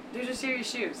months. Those are serious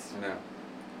shoes. I know.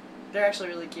 They're actually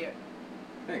really cute.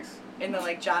 Thanks. In the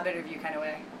like job interview kind of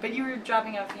way. But you were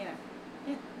dropping off,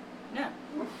 yeah. No.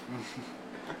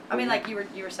 I mean, like you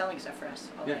were selling stuff for us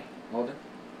all day. All day.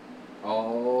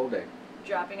 All day.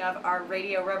 Dropping off our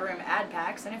Radio Rubber Room ad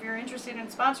packs, and if you're interested in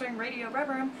sponsoring Radio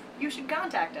Rubber Room, you should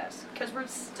contact us because we're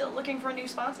still looking for new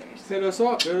sponsors. Hit us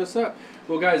up. Hit us up.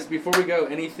 Well, guys, before we go,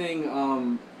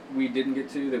 anything we didn't get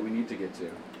to that we need to get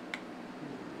to?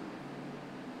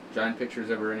 Giant pictures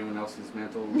over anyone else's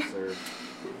mantles or?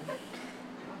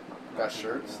 Got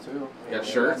shirts too. Got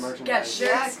shirts. Got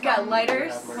shirts. Got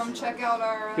lighters. Come check out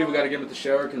our. People got to get them at the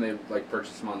show, or can they like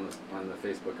purchase them on the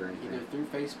Facebook or anything? Either through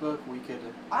Facebook, we could.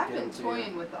 I've get been them to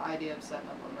toying with the idea of setting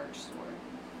up a merch store,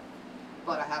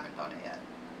 but I haven't done it yet.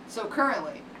 So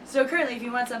currently, if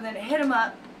you want something, hit them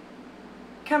up.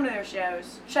 Come to their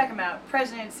shows. Check them out.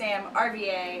 President Sam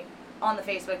RVA on the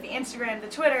Facebook, the Instagram, the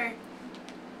Twitter,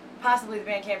 possibly the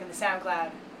Bandcamp and the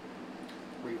SoundCloud.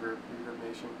 Reverb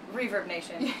Nation. Reverb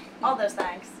Nation. All those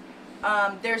things.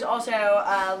 There's also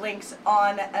links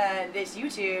on this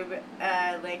YouTube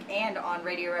link and on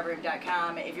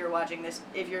RadioRubberRoom.com. If you're watching this,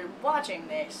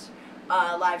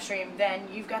 live stream, then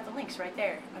you've got the links right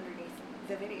there underneath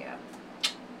the video.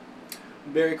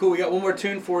 Very cool. We got one more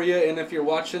tune for you, and if you're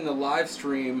watching the live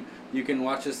stream, you can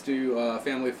watch us do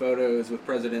family photos with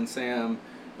President Sam.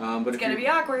 But It's gonna be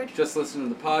awkward. Just listen to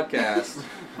the podcast,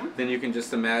 then you can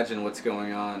just imagine what's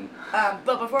going on.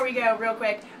 But before we go, real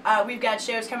quick, we've got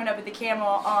shows coming up at the Camel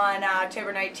on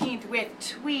October 19th with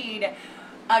Tweed,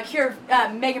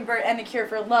 Megan Burt and the Cure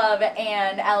for Love,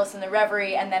 and Alice in the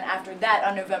Reverie. And then after that,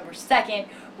 on November 2nd,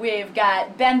 we've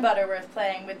got Ben Butterworth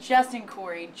playing with Justin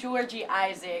Corey, Georgie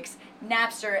Isaacs,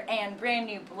 Napster, and brand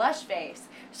new Blushface.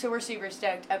 So we're super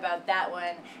stoked about that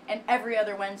one. And every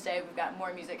other Wednesday, we've got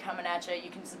more music coming at you. You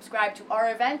can subscribe to our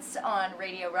events on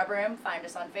Radio Rubber Room. Find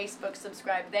us on Facebook,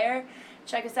 subscribe there.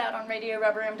 Check us out on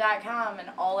RadioRubberRoom.com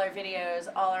and all our videos,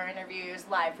 all our interviews,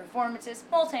 live performances,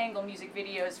 multi-angle music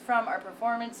videos from our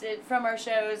performances, from our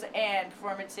shows and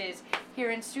performances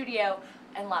here in studio,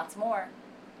 and lots more.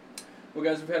 Well,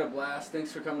 guys, we've had a blast.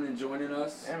 Thanks for coming and joining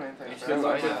us. Yeah, man. Thanks for Good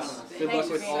luck having with, us. good luck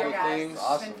with all the things.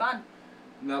 It's been fun.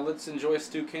 Now let's enjoy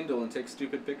Stu Kindle and take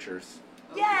stupid pictures.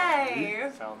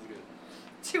 Yay! Sounds good.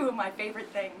 2 of my favorite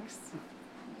things.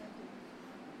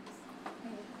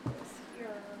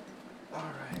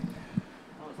 Alright.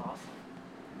 That was awesome.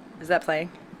 Is that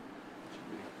playing?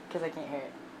 Because I can't hear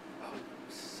it. Oh,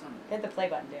 son. Hit the play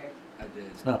button, Derek. I did.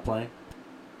 It's not playing.